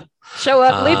 Yeah. Show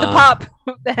up, leave the pop,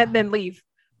 and then leave.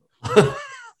 You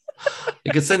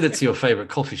could send it to your favorite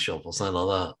coffee shop or something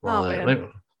like that.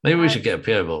 Like, maybe we should get a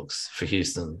PO box for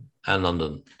Houston and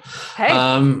London.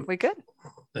 Hey, we could.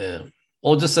 Yeah.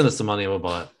 Or just send us the money and we'll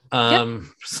buy it.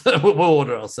 So we'll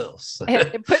order it ourselves.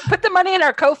 Put the money in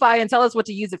our Ko-Fi and tell us what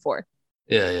to use it for.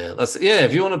 Yeah.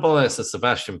 If you want to buy us a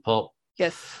Sebastian Pop,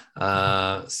 yes.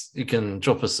 You can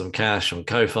drop us some cash on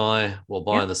Ko-Fi. We'll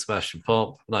buy the Sebastian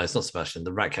Pop. No, it's not Sebastian,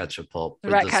 the Ratcatcher Pop.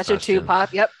 The Ratcatcher 2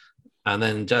 Pop, yep. And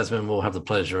then Jasmine will have the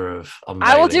pleasure of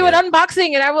I will do an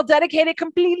unboxing and I will dedicate it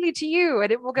completely to you.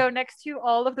 And it will go next to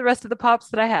all of the rest of the Pops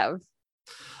that I have.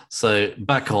 So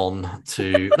back on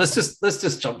to let's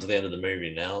just jump to the end of the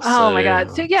movie now. Oh my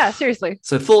god! So yeah, seriously.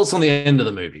 So thoughts on the end of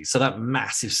the movie? So that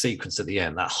massive sequence at the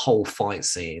end, that whole fight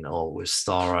scene, with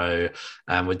Starro,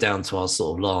 and we're down to our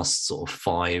sort of last sort of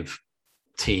 5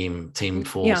 team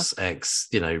force X,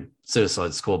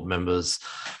 Suicide Squad members.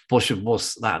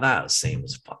 What's that scene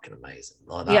was fucking amazing.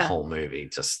 Like that whole movie,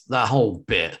 just that whole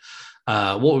bit.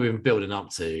 What we've been building up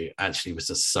to actually was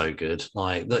just so good.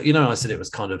 Like I said it was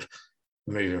kind of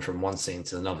moving from one scene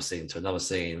to another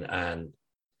scene, and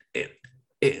it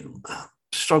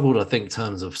struggled, I think, in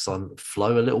terms of some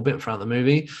flow a little bit throughout the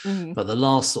movie. Mm-hmm. But the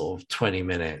last sort of 20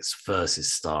 minutes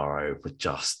versus Starro were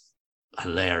just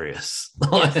hilarious.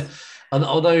 Yes. And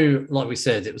although, like we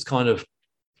said, it was kind of,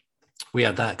 we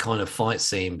had that kind of fight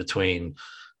scene between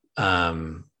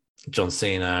John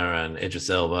Cena and Idris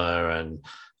Elba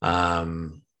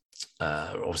and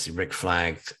obviously Rick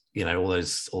Flag, all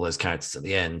those characters at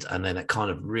the end, and then it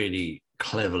kind of really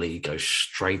cleverly goes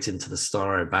straight into the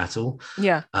Starro battle.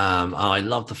 Yeah. I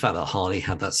love the fact that Harley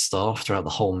had that staff throughout the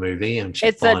whole movie, and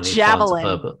it's a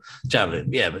javelin.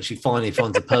 Yeah, but she finally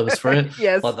finds a purpose for it.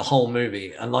 Yes. Like the whole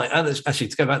movie, and actually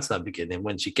to go back to that beginning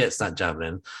when she gets that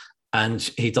javelin. And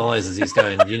he dies as he's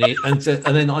going, and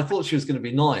then I thought she was going to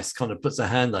be nice, kind of puts her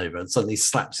hand over and suddenly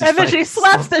slaps his face. And then she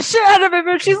slaps the shit out of him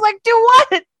and she's like, do what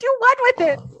with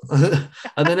it?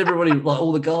 And then everybody, like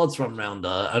all the guards run around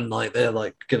her and like they're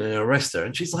like going to arrest her.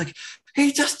 And she's like,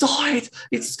 he just died.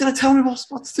 He's just going to tell me what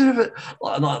to do with it.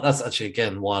 And that's actually,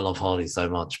 again, why I love Harley so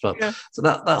much. But so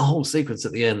that whole sequence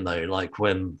at the end, though, like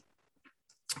when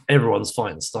everyone's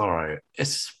fighting Starro,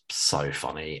 it's so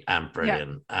funny and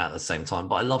brilliant at the same time.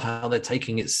 But I love how they're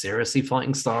taking it seriously,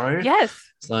 fighting Starro. Yes.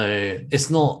 So it's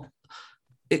not.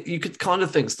 You could kind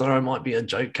of think Starro might be a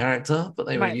joke character, but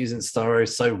they were using Starro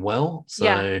so well.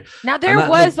 So now there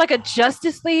was like a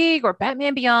Justice League or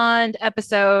Batman Beyond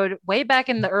episode way back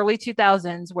in the early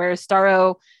 2000s where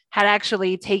Starro had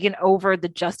actually taken over the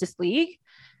Justice League,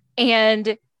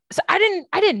 and so I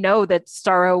didn't know that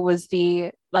Starro was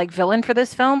the villain for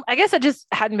this film. I guess I just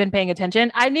hadn't been paying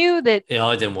attention. I knew that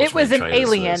I didn't watch it was an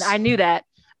alien. I knew that,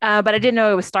 but I didn't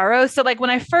know it was Starro. So when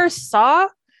I first saw,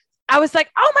 I was like,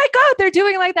 oh my god, they're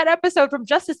doing like that episode from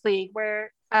Justice League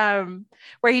where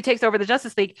he takes over the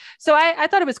Justice League. So I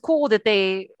thought it was cool that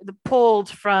they pulled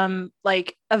from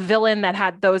like a villain that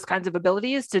had those kinds of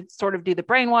abilities to sort of do the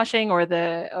brainwashing or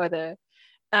the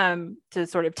to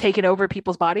sort of take it over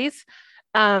people's bodies.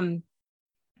 It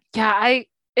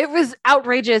was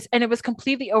outrageous and it was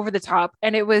completely over the top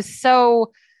and it was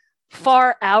so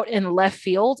far out in left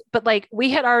field, but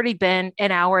we had already been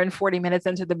an hour and 40 minutes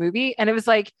into the movie and it was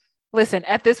like, listen,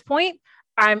 at this point,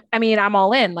 I'm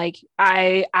all in.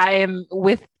 I'm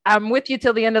with you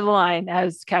till the end of the line,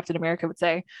 as Captain America would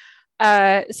say.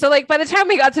 So by the time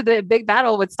we got to the big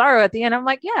battle with Starro at the end, I'm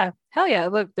like, yeah, hell yeah.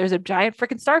 Look, there's a giant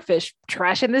freaking starfish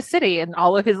trashing this city and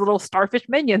all of his little starfish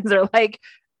minions are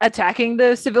attacking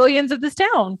the civilians of this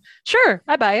town. Sure,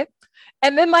 I buy it.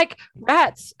 And then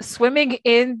rats swimming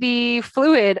in the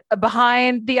fluid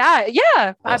behind the eye.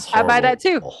 Yeah, I buy that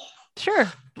too.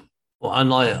 Sure. Well,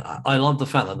 I love the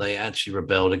fact that they actually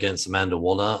rebelled against Amanda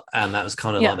Waller, and that was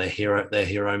kind of like their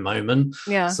hero moment.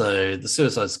 Yeah. So the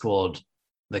Suicide Squad,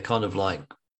 they're kind of like,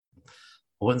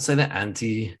 I wouldn't say they're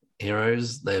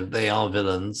anti-heroes. They are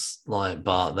villains,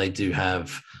 but they do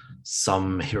have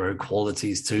some hero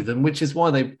qualities to them, which is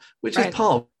part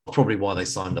of probably why they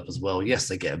signed up as well. Yes,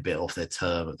 they get a bit off their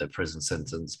term of their prison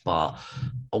sentence, but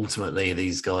ultimately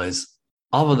these guys,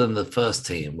 other than the first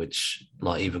team, which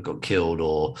either got killed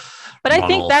or but I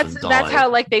think that's how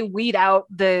they weed out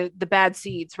the bad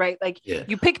seeds, right?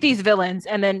 You pick these villains,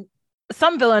 and then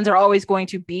some villains are always going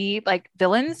to be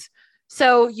villains,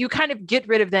 so you kind of get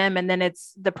rid of them, and then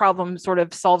the problem sort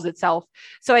of solves itself.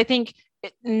 So I think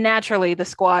naturally the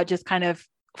squad just kind of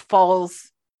falls,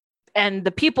 and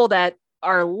the people that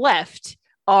are left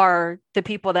are the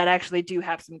people that actually do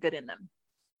have some good in them.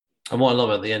 And what I love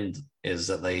at the end is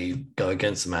that they go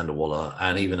against Amanda Waller,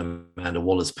 and even Amanda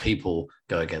Waller's people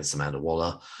go against Amanda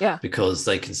Waller. Yeah. Because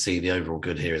they can see the overall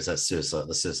good here is that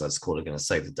the Suicide Squad are going to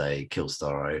save the day, kill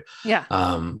Starro. Yeah.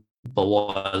 But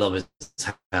what I love is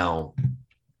how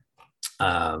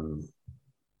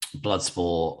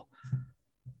Bloodsport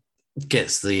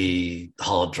gets the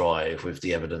hard drive with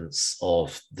the evidence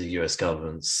of the US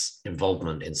government's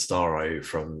involvement in Starro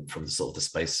from sort of the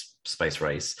space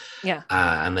race,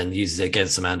 and then uses it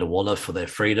against Amanda Waller for their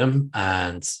freedom.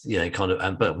 And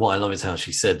but what I love is how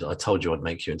she said, "I told you I'd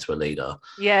make you into a leader."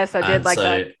 Yes, I did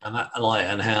that.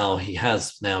 And how he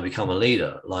has now become a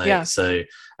leader. So,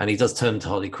 and he does turn to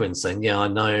Harley Quinn saying, "Yeah, I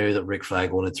know that Rick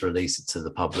Flag wanted to release it to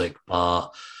the public, but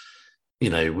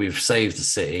we've saved the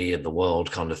city and the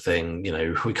world, kind of thing.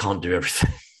 We can't do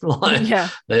everything."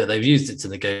 They've used it to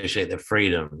negotiate their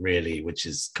freedom, really, which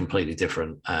is completely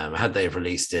different. Had they have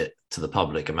released it to the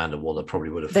public, Amanda Waller probably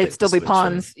would have. They'd still be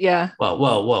pawns, yeah.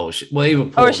 Well,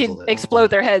 even or she'd explode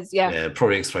their heads, yeah,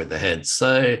 probably explode their heads.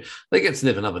 So they get to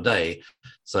live another day.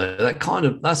 So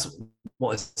that's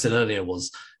what I said earlier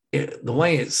was. The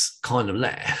way it's kind of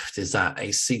left is that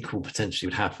a sequel potentially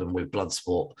would happen with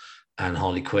Bloodsport and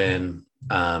Harley Quinn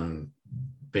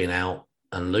being out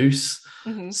and loose.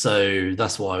 Mm-hmm. So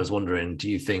that's why I was wondering, do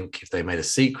you think if they made a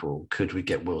sequel, could we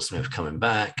get Will Smith coming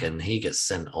back and he gets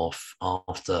sent off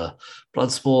after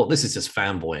Bloodsport? This is just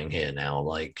fanboying here now.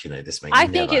 This may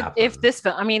happen. If this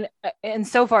film, and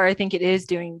so far I think it is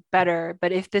doing better,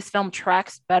 but if this film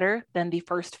tracks better than the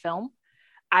first film,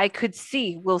 I could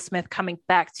see Will Smith coming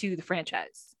back to the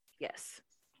franchise. Yes.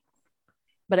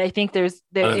 But I think I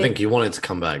don't think he wanted to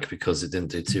come back because it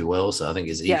didn't do too well. So I think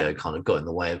his ego kind of got in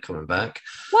the way of coming back.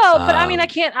 Well, but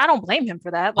I don't blame him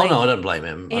for that. No, I don't blame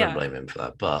him. I don't blame him for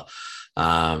that. But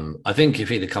I think if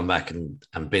he'd have come back and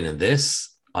been in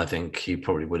this, I think he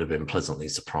probably would have been pleasantly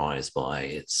surprised by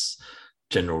its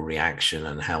general reaction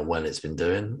and how well it's been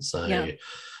doing. So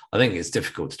I think it's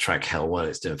difficult to track how well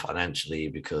it's doing financially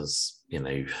because,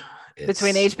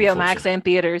 between HBO Max and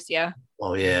theaters. Yeah.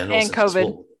 Well, yeah. And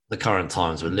COVID. The current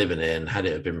times we're living in, had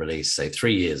it have been released, say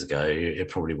 3 years ago, it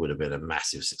probably would have been a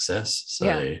massive success.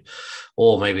 So,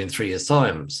 or maybe in 3 years'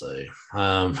 time. So,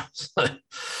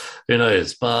 who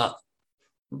knows? But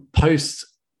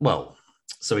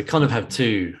so we kind of have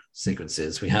two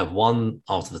sequences. We have one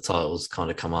after the titles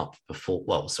kind of come up at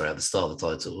the start of the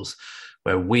titles,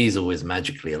 where Weasel is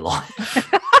magically alive.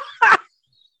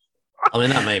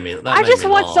 That made me. I just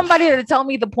want somebody to tell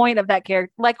me the point of that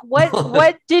character.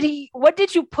 What did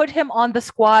you put him on the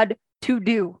squad to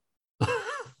do?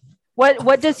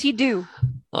 What does he do?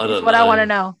 I don't know. What I want to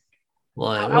know.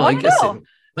 I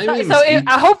guess know.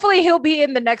 Hopefully he'll be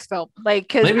in the next film.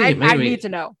 Because I need to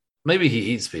know. Maybe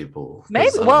he eats people.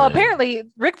 Maybe. Well, apparently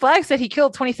Rick Flag said he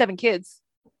killed 27 kids.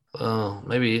 Oh,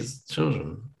 maybe he's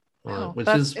children. Which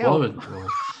is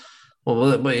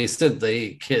but he said they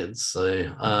eat kids, so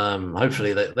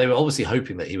hopefully they were obviously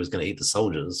hoping that he was going to eat the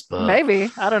soldiers, but maybe,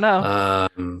 I don't know.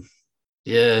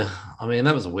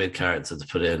 That was a weird character to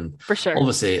put in for sure.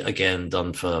 Obviously, again,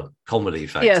 done for comedy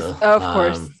factor. Yes, of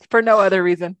course, for no other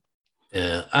reason.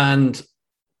 Yeah, and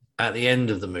at the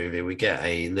end of the movie, we get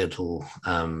a little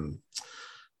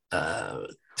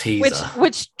teaser,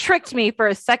 which tricked me for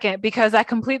a second because I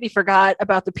completely forgot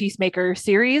about the Peacemaker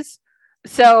series.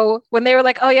 So when they were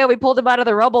like, "Oh yeah, we pulled him out of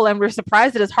the rubble," and we're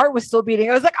surprised that his heart was still beating,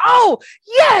 I was like, "Oh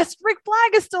yes, Rick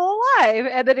Flag is still alive!"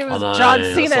 And then it was John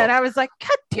Cena, and I was like,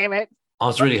 "God damn it!" I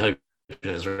was really hoping it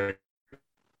was Rick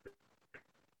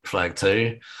Flag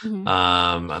too,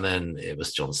 and then it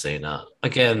was John Cena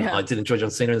again. I did enjoy John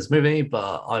Cena in this movie,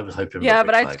 but I was hoping. Yeah,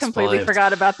 but I completely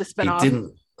forgot about the spinoff. He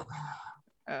didn't.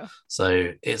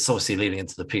 So it's obviously leading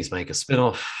into the Peacemaker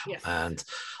spinoff, and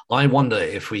I wonder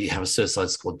if we have a Suicide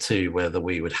Squad 2, whether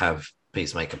we would have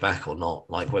Peacemaker back or not.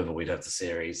 Like whether we'd have the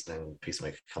series, then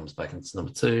Peacemaker comes back into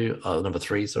number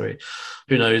 3. Sorry,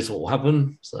 who knows what will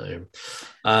happen? So,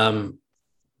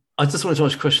 I just wanted to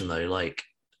ask a question though. Like,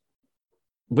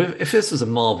 if this was a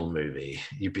Marvel movie,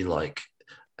 you'd be like,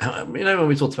 when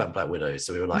we talked about Black Widow,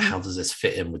 so we were like, how does this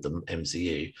fit in with the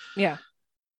MCU? Yeah.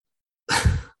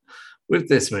 With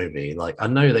this movie, like, I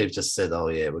know they've just said, oh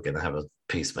yeah, we're going to have a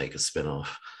Peacemaker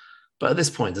spin-off. But at this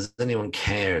point, does anyone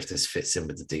care if this fits in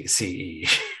with the DCE?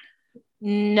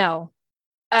 No.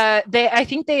 I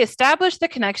think they established the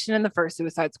connection in the first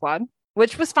Suicide Squad,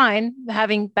 which was fine,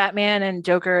 having Batman and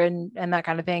Joker and that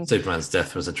kind of thing. Superman's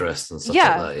death was addressed and stuff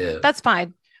like that, yeah. That's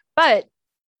fine. But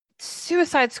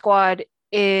Suicide Squad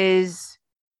is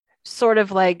sort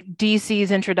of like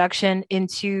DC's introduction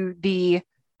into the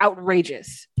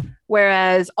outrageous,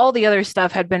 whereas all the other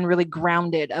stuff had been really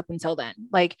grounded up until then.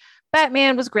 Like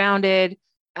Batman was grounded,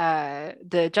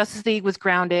 the Justice League was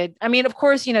grounded. I mean, of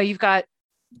course, you've got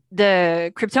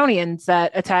the Kryptonians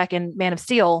that attack in Man of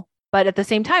Steel, but at the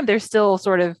same time, they're still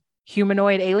sort of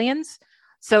humanoid aliens.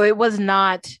 So it was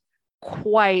not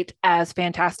quite as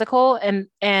fantastical.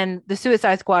 And the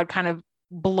Suicide Squad kind of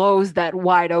blows that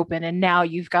wide open. And now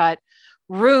you've got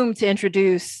room to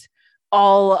introduce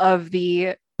all of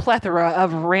the plethora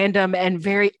of random and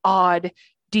very odd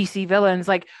DC villains.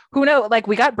 Like, who knows? Like,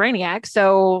 we got Brainiac,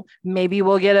 so maybe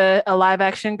we'll get a live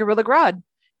action Gorilla Grodd.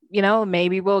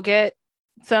 Maybe we'll get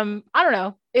some, I don't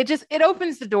know. It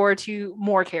opens the door to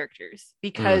more characters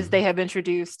because they have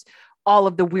introduced all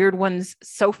of the weird ones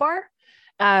so far.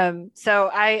 So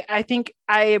I think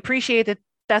I appreciate that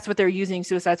that's what they're using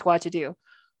Suicide Squad to do.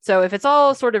 So if it's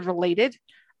all sort of related,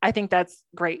 I think that's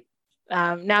great.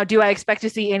 Now, do I expect to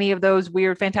see any of those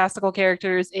weird, fantastical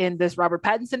characters in this Robert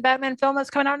Pattinson Batman film that's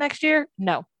coming out next year?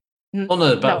 No. Well,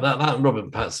 no, but no. That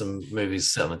Robert Pattinson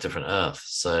movie's set on a different Earth,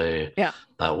 so yeah,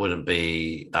 that wouldn't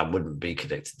be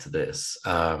connected to this.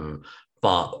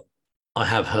 But I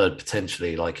have heard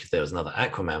potentially, like, if there was another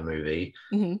Aquaman movie,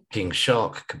 King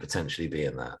Shark could potentially be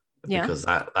in that, because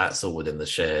that's all within the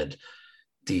shared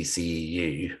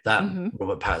DCEU. That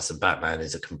Robert Pattinson Batman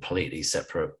is a completely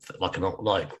separate, like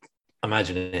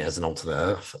imagine it as an alternate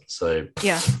Earth. So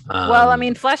yeah. Well, I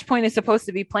mean, Flashpoint is supposed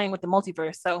to be playing with the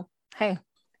multiverse, so hey,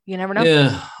 you never know.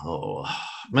 Yeah. Oh,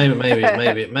 maybe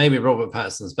Robert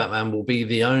Pattinson's Batman will be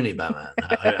the only Batman.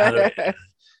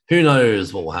 Who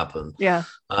knows what will happen? Yeah.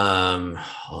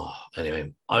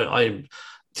 Anyway, I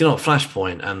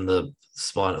Flashpoint and the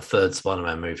third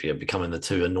Spider-Man movie are becoming the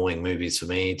two annoying movies for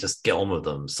me. Just get on with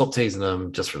them. Stop teasing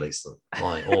them. Just release them.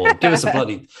 Or give us a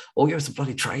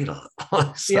bloody trailer.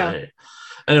 Yeah.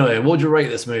 Anyway, what would you rate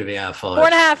this movie out of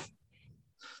 5? 4.5.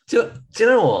 Do you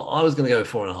know what? I was going to go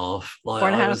 4.5. Like,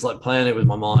 4.5. I was like playing it with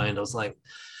my mind.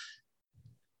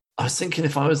 I was thinking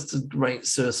if I was to rate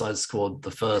Suicide Squad,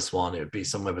 the first one, it would be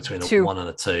somewhere between a 1 and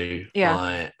a 2.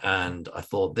 Yeah. And I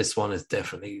thought this one is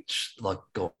definitely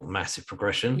got massive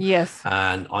progression. Yes.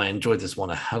 And I enjoyed this one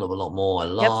a hell of a lot more. I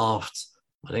laughed.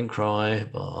 I didn't cry,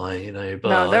 but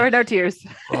no, there were no tears.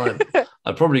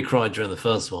 I probably cried during the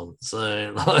first one.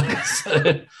 So,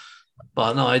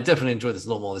 but no, I definitely enjoyed this a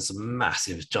lot more. This is a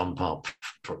massive jump up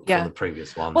from the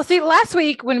previous one. Well, see, last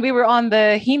week when we were on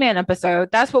the He-Man episode,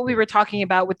 that's what we were talking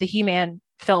about with the He-Man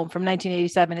film from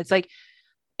 1987. It's like,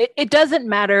 it doesn't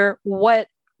matter what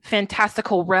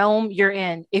fantastical realm you're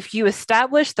in. If you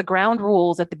establish the ground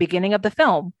rules at the beginning of the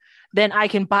film, then I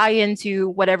can buy into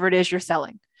whatever it is you're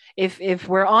selling. If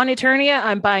we're on Eternia,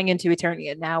 I'm buying into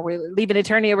Eternia. Now we're leaving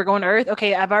Eternia, we're going to Earth.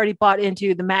 Okay, I've already bought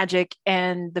into the magic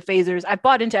and the phasers. I've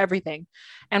bought into everything.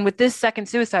 And with this second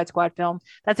Suicide Squad film,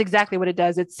 that's exactly what it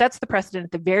does. It sets the precedent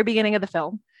at the very beginning of the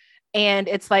film. And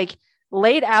it's like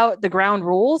laid out the ground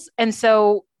rules. And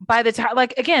so by the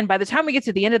time we get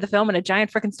to the end of the film and a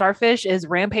giant freaking starfish is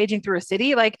rampaging through a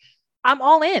city, like, I'm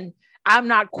all in. I'm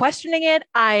not questioning it.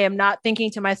 I am not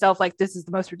thinking to myself, like, this is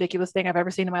the most ridiculous thing I've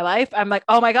ever seen in my life. I'm like,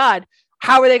 oh my God,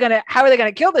 how are they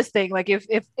gonna kill this thing? Like, if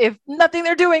nothing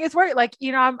they're doing is working, like,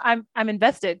 I'm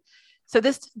invested. So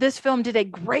this film did a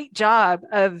great job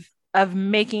of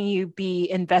making you be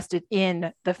invested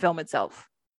in the film itself.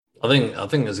 I think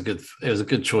it was a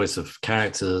good choice of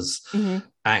characters,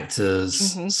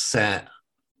 actors, set.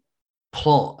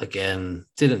 Plot, again,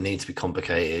 didn't need to be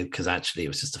complicated because actually it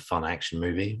was just a fun action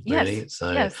movie, really. Yes.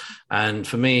 So, yes. And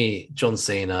for me, John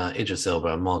Cena, Idris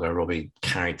Elba, and Margot Robbie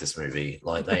carried this movie.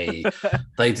 Like, they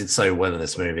did so well in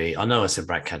this movie. I know I said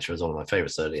Ratcatcher was one of my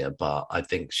favorites earlier, but I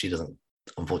think she doesn't.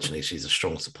 Unfortunately, she's a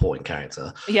strong supporting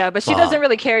character. Yeah, but she doesn't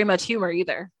really carry much humor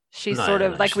either. She's sort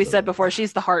of, like we said before,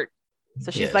 she's the heart.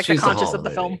 So she's like the conscious of the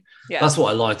film. Yeah. That's what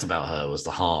I liked about her, was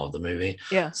the heart of the movie.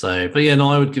 Yeah. So, but yeah,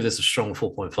 no, I would give this a strong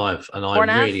 4.5. And I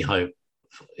 4.5? really hope,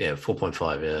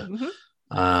 4.5, yeah.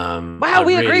 Mm-hmm. Wow,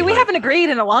 we agree. We haven't agreed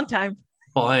in a long time.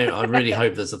 But I really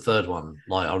hope there's a third one.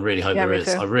 Like, I really hope there is.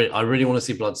 Too. I really want to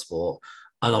see Bloodsport.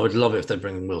 And I would love it if they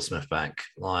bring Will Smith back.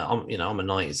 Like, I'm a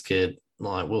 90s kid.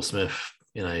 Like, Will Smith,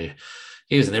 he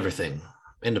was in everything.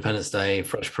 Independence Day,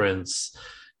 Fresh Prince.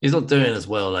 He's not doing as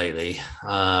well lately.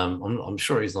 I'm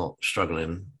sure he's not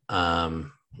struggling.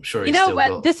 I'm sure he's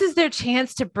this is their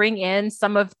chance to bring in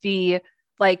some of the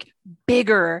like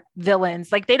bigger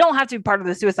villains. Like, they don't have to be part of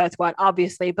the Suicide Squad,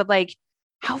 obviously, but like,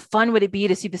 how fun would it be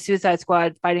to see the Suicide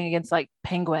Squad fighting against like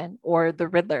Penguin or the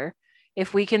Riddler?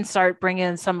 If we can start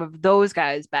bringing some of those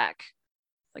guys back,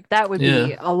 like that would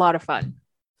be a lot of fun.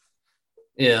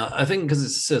 Yeah, I think because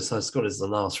it's Suicide Squad is the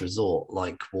last resort.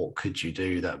 Like, what could you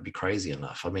do that would be crazy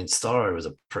enough? I mean, Starro was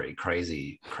a pretty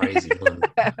crazy villain.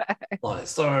 Like,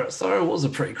 Starro was a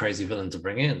pretty crazy villain to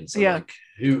bring in. So, like,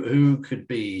 who could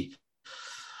be?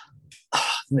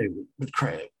 Would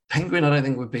create Penguin. I don't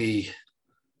think would be.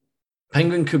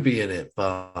 Penguin could be in it,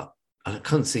 but I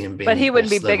couldn't see him being. But he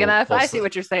wouldn't be big enough. I see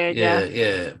what you're saying.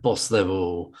 Yeah, boss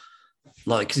level.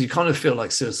 Like, because you kind of feel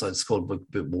like Suicide Squad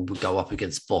would go up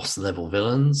against boss level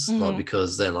villains, like,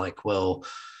 because they're like, well,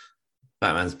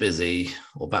 Batman's busy,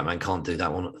 or Batman can't do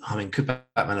that one. I mean, could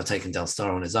Batman have taken down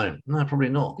Starro on his own? No, probably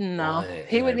not. No, like,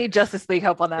 he would need Justice League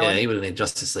help on that one. Yeah, he would need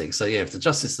Justice League. So yeah, if the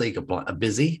Justice League are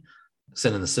busy,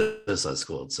 send in the Suicide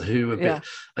Squad. So who would be?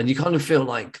 And you kind of feel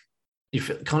like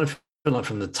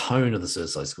from the tone of the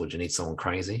Suicide Squad, you need someone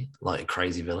crazy, like a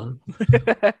crazy villain.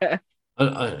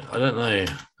 I don't know.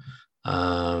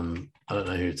 I don't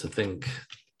know who to think.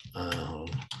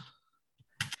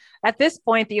 At this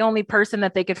point, the only person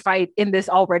that they could fight in this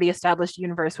already established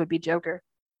universe would be Joker.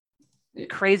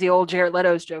 Crazy old Jared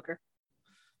Leto's Joker.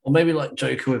 Or maybe like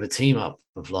Joker with a team up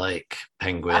of like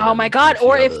Penguin. Oh my God.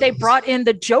 Or if they brought in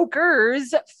the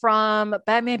Jokers from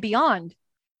Batman Beyond.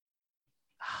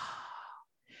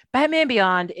 Batman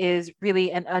Beyond is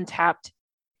really an untapped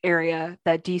area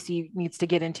that DC needs to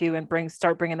get into and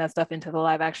start bringing that stuff into the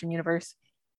live action universe.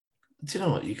 Do you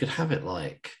know what? You could have it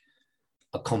like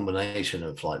a combination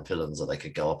of like villains that they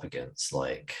could go up against,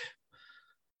 like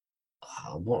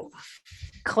what?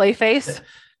 Clayface?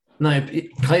 No,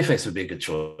 Clayface would be a good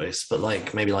choice, but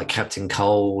like maybe like Captain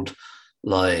Cold,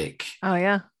 like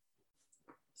trying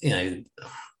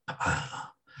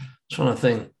to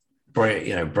think,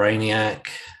 Brainiac.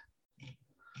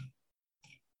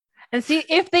 And see,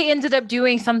 if they ended up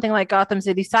doing something like Gotham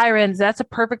City Sirens, that's a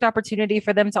perfect opportunity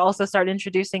for them to also start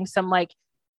introducing some like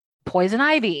Poison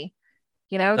Ivy.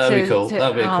 That'd be cool.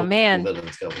 That'd be a cool man. I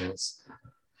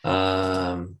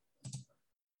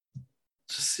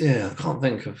can't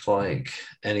think of like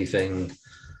anything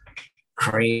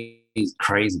crazy.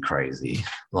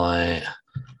 Like,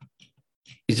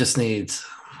 you just need,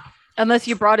 unless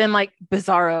you brought in like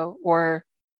Bizarro or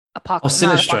Apocalypse.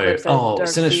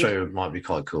 Sinestro might be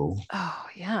quite cool. Oh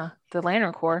yeah, the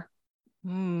Lantern Corps.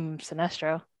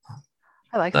 Sinestro.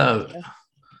 I like that.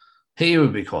 He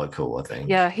would be quite cool, I think.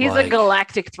 Yeah, he's a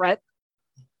galactic threat.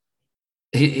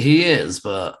 He is,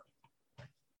 but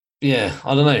yeah,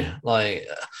 I don't know. Like,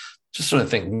 just trying to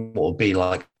think what would be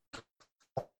like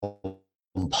on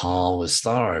par with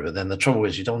Starro. But then the trouble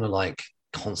is, you don't want to like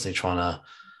constantly trying to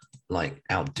like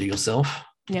outdo yourself.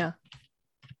 Yeah.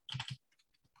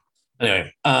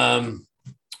 Anyway,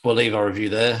 we'll leave our review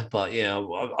there. But yeah,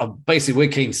 basically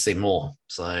we're keen to see more.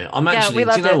 So I'm actually,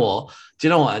 do you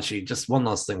know what? Actually, just one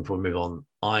last thing before we move on.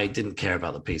 I didn't care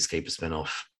about the Peacekeeper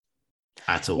spin-off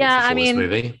at all this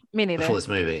movie. Me neither. Before this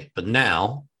movie. But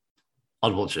now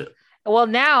I'd watch it. Well,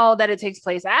 now that it takes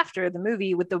place after the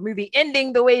movie, with the movie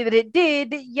ending the way that it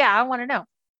did, yeah, I want to know.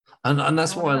 And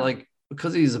that's why, like,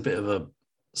 because he's a bit of a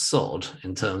sod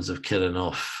in terms of killing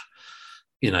off,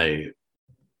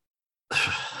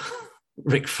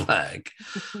 Rick Flag.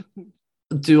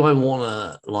 Do I want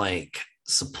to like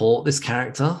support this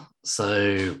character?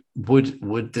 So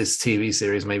would this TV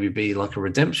series maybe be like a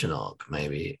redemption arc?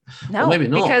 Maybe no, or maybe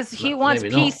not, because he wants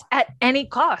peace at any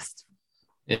cost.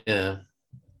 Yeah,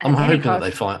 I'm hoping that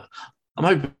they find. I'm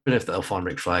hoping if they'll find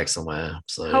Rick Flag somewhere.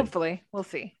 So hopefully, we'll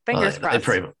see. Fingers crossed.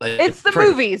 It's the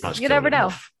movies. You never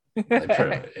know.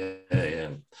 Yeah.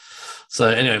 So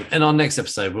anyway, in our next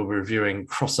episode, we'll be reviewing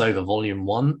Crossover Volume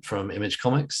 1 from Image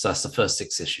Comics. That's the first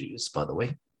 6 issues, by the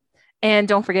way. And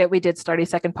don't forget, we did start a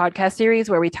second podcast series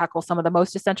where we tackle some of the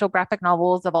most essential graphic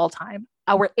novels of all time.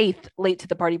 Our 8th Late to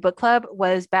the Party book club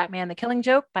was Batman the Killing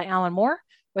Joke by Alan Moore,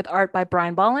 with art by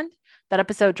Brian Bolland. That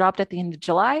episode dropped at the end of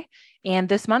July. And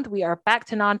this month we are back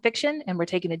to nonfiction, and we're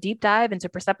taking a deep dive into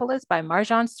Persepolis by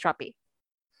Marjan Strapi.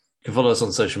 You can follow us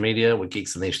on social media. We're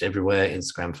Geeks Unleashed everywhere,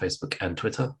 Instagram, Facebook, and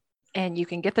Twitter. And you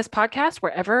can get this podcast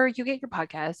wherever you get your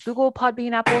podcasts. Google,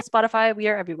 Podbean, Apple, Spotify. We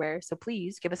are everywhere. So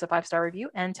please give us a 5-star review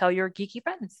and tell your geeky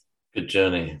friends. Good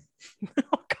journey.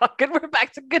 Oh God, good. We're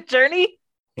back to good journey.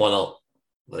 Why not?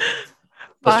 Let's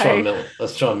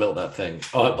try and milk that thing.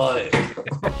 All right,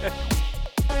 bye.